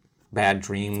bad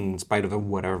dream, in spite of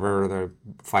their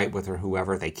fight with or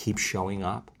whoever. They keep showing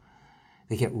up.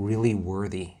 They get really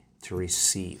worthy to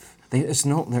receive. They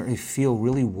feel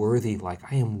really worthy, like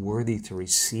I am worthy to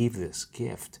receive this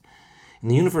gift. And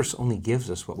the universe only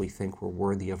gives us what we think we're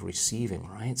worthy of receiving,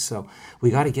 right? So we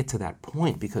got to get to that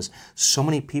point, because so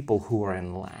many people who are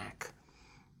in lack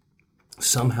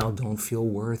somehow don't feel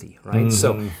worthy, right?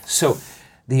 So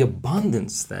the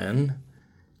abundance then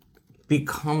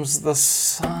becomes the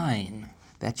sign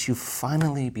that you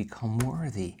finally become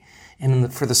worthy.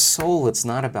 And for the soul, it's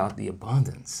not about the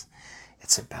abundance.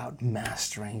 It's about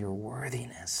mastering your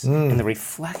worthiness. And the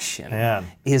reflection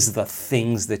is the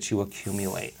things that you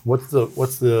accumulate. What's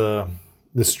the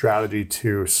strategy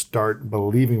to start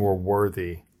believing we're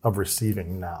worthy of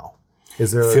receiving now?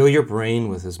 Fill your brain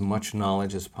with as much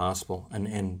knowledge as possible.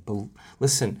 And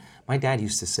listen, my dad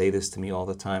used to say this to me all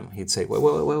the time. He'd say, wait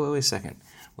a second.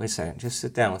 Just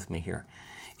sit down with me here.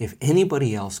 If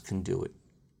anybody else can do it,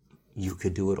 you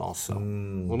could do it also.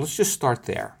 Well, let's just start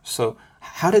there. So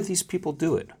how did these people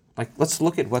do it? Like, let's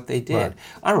look at what they did. Right.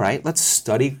 All right, let's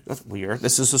study.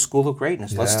 This is a school of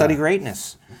greatness. Let's study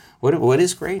greatness. What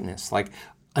is greatness? Like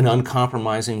an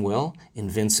uncompromising will,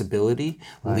 invincibility,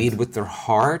 lead with their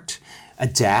heart,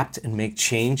 adapt and make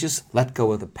changes, let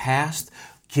go of the past,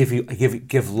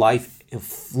 give life,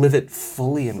 live it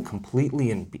fully and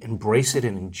completely, and embrace it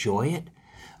and enjoy it.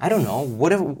 I don't know,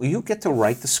 whatever, you get to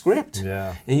write the script.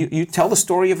 Yeah. And you tell the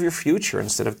story of your future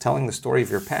instead of telling the story of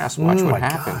your past. Watch what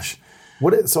happens.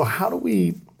 Gosh. So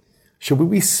should we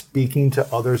be speaking to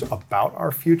others about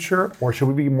our future, or should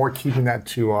we be more keeping that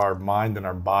to our mind and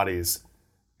our bodies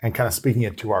and kind of speaking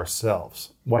it to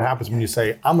ourselves? What happens when you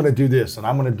say, I'm going to do this and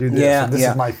I'm going to do this and this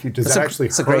is my future? Does that actually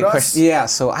hurt us? That's a great question. Yeah,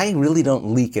 so I really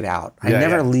don't leak it out. I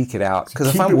never leak it out,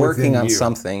 because if I'm working on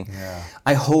something,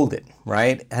 I hold it,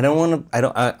 right? I don't want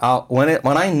to.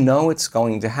 When I know it's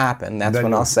going to happen, that's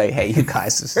when I'll say, hey, you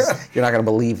guys, you're not going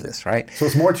to believe this, right? So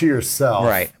it's more to yourself.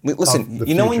 Right. Listen,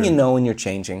 you know when you're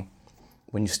changing?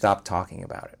 When you stop talking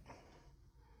about it.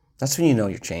 That's when you know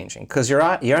you're changing, because you're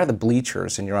at the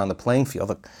bleachers and you're on the playing field.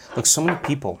 Look, so many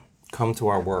people come to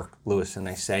our work, Lewis, and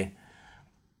they say,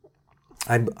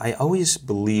 I always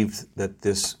believed that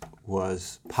this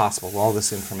was possible. All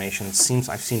this information, it seems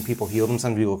I've seen people heal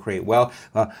themselves, people create well.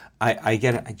 I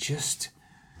get it. I just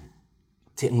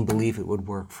didn't believe it would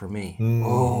work for me.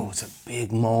 Oh, it's a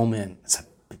big moment.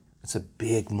 It's a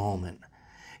big moment.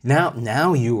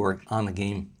 Now you are on the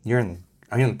game. You're in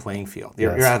you're in the playing field.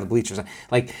 You're out of the bleachers.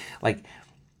 Like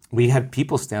we had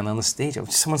people stand on the stage.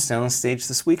 Someone stand on the stage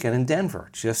this weekend in Denver.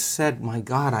 Just said, "My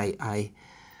God, I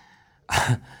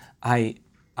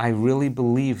really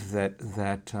believe that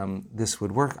this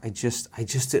would work. I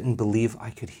just didn't believe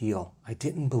I could heal. I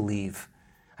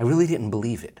really didn't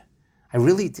believe it. I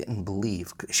really didn't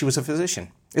believe." She was a physician.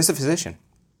 Is a physician.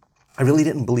 "I really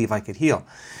didn't believe I could heal."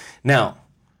 Now,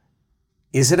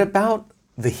 is it about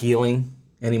the healing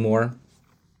anymore?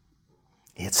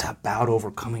 It's about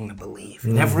overcoming the belief.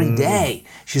 And every day,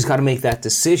 she's got to make that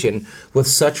decision with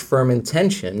such firm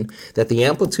intention that the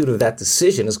amplitude of that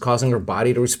decision is causing her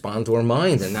body to respond to her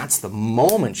mind. And that's the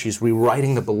moment she's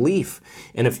rewriting the belief.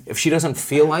 And if she doesn't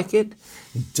feel like it,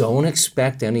 don't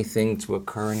expect anything to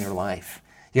occur in your life.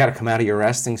 You got to come out of your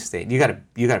resting state. You got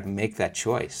to make that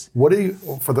choice. What do you,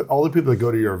 for all the people that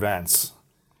go to your events,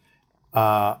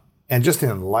 and just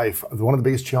in life, one of the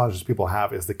biggest challenges people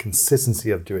have is the consistency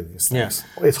of doing these things. Yes.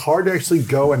 It's hard to actually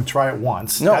go and try it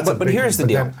once. No, but here's the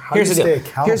deal. Here's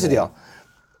the deal.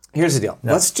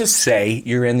 Yeah. Let's just say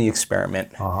you're in the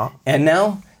experiment, and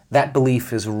now that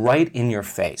belief is right in your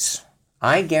face.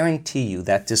 I guarantee you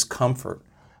that discomfort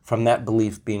from that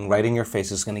belief being right in your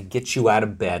face is going to get you out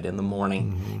of bed in the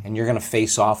morning, and you're going to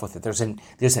face off with it. There's an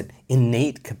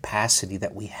innate capacity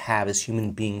that we have as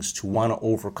human beings to want to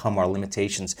overcome our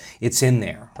limitations. It's in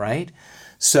there, right?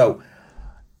 So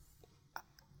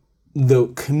the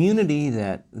community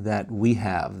that we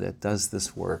have that does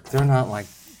this work, they're not like,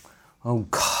 "Oh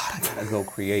God, I gotta go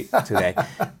create today."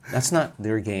 That's not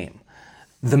their game.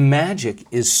 The magic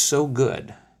is so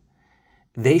good.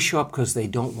 They show up because they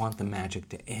don't want the magic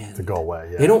to end. To go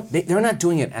away, yeah. They're not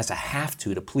doing it as a have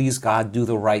to please God, do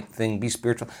the right thing, be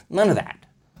spiritual. None of that.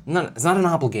 It's not an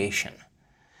obligation.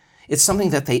 It's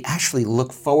something that they actually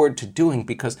look forward to doing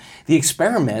because the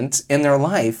experiment in their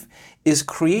life is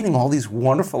creating all these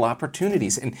wonderful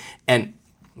opportunities. And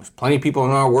there's plenty of people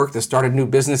in our work that started new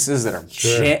businesses that are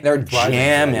they're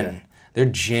jamming. Yeah. They're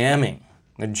jamming.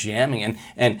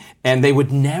 And they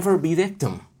would never be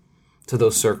victim to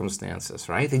those circumstances,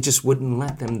 right? They just wouldn't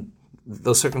let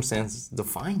those circumstances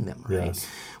define them, right? Yes.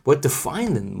 What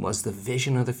defined them was the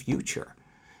vision of the future.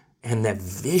 And that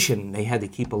vision they had to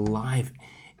keep alive,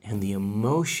 and the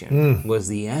emotion was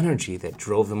the energy that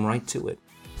drove them right to it.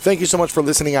 Thank you so much for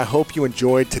listening. I hope you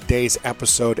enjoyed today's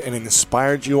episode and it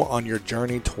inspired you on your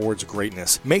journey towards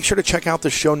greatness. Make sure to check out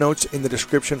the show notes in the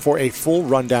description for a full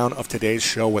rundown of today's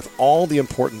show with all the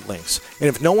important links. And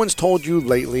if no one's told you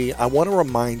lately, I want to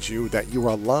remind you that you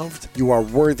are loved, you are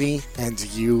worthy, and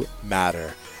you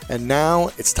matter. And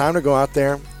now it's time to go out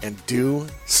there and do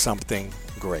something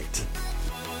great.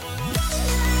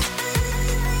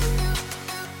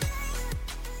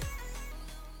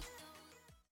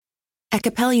 At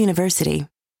Capella University,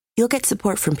 you'll get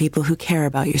support from people who care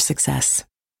about your success.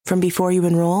 From before you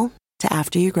enroll to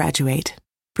after you graduate,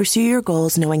 pursue your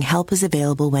goals knowing help is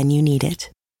available when you need it.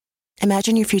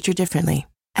 Imagine your future differently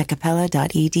at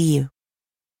capella.edu.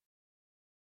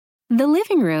 The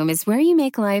living room is where you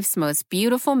make life's most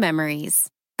beautiful memories.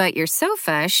 But your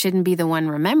sofa shouldn't be the one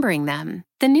remembering them.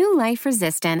 The new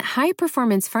life-resistant,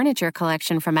 high-performance furniture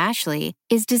collection from Ashley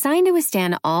is designed to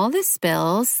withstand all the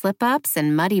spills, slip-ups,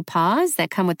 and muddy paws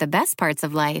that come with the best parts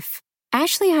of life.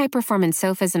 Ashley high-performance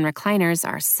sofas and recliners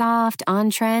are soft,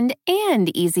 on-trend,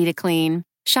 and easy to clean.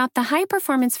 Shop the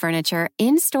high-performance furniture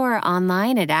in-store or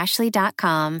online at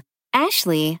ashley.com.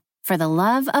 Ashley, for the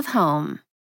love of home.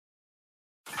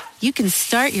 You can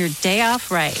start your day off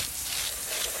right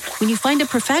when you find a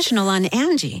professional on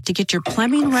Angie to get your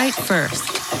plumbing right first.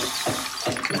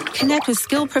 Connect with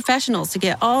skilled professionals to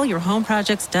get all your home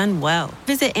projects done well.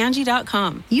 Visit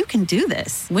Angie.com. You can do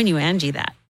this when you Angie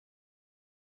that.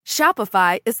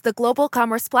 Shopify is the global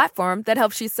commerce platform that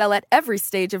helps you sell at every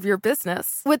stage of your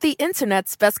business. With the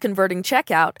internet's best converting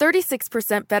checkout,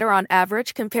 36% better on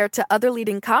average compared to other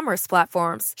leading commerce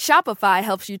platforms, Shopify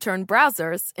helps you turn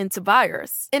browsers into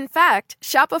buyers. In fact,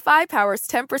 Shopify powers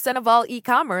 10% of all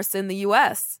e-commerce in the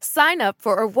U.S. Sign up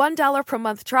for a $1 per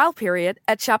month trial period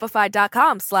at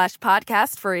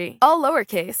shopify.com/podcast free. All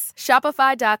lowercase,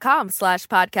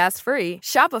 shopify.com/podcast free,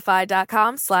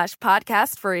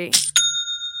 shopify.com/podcast free.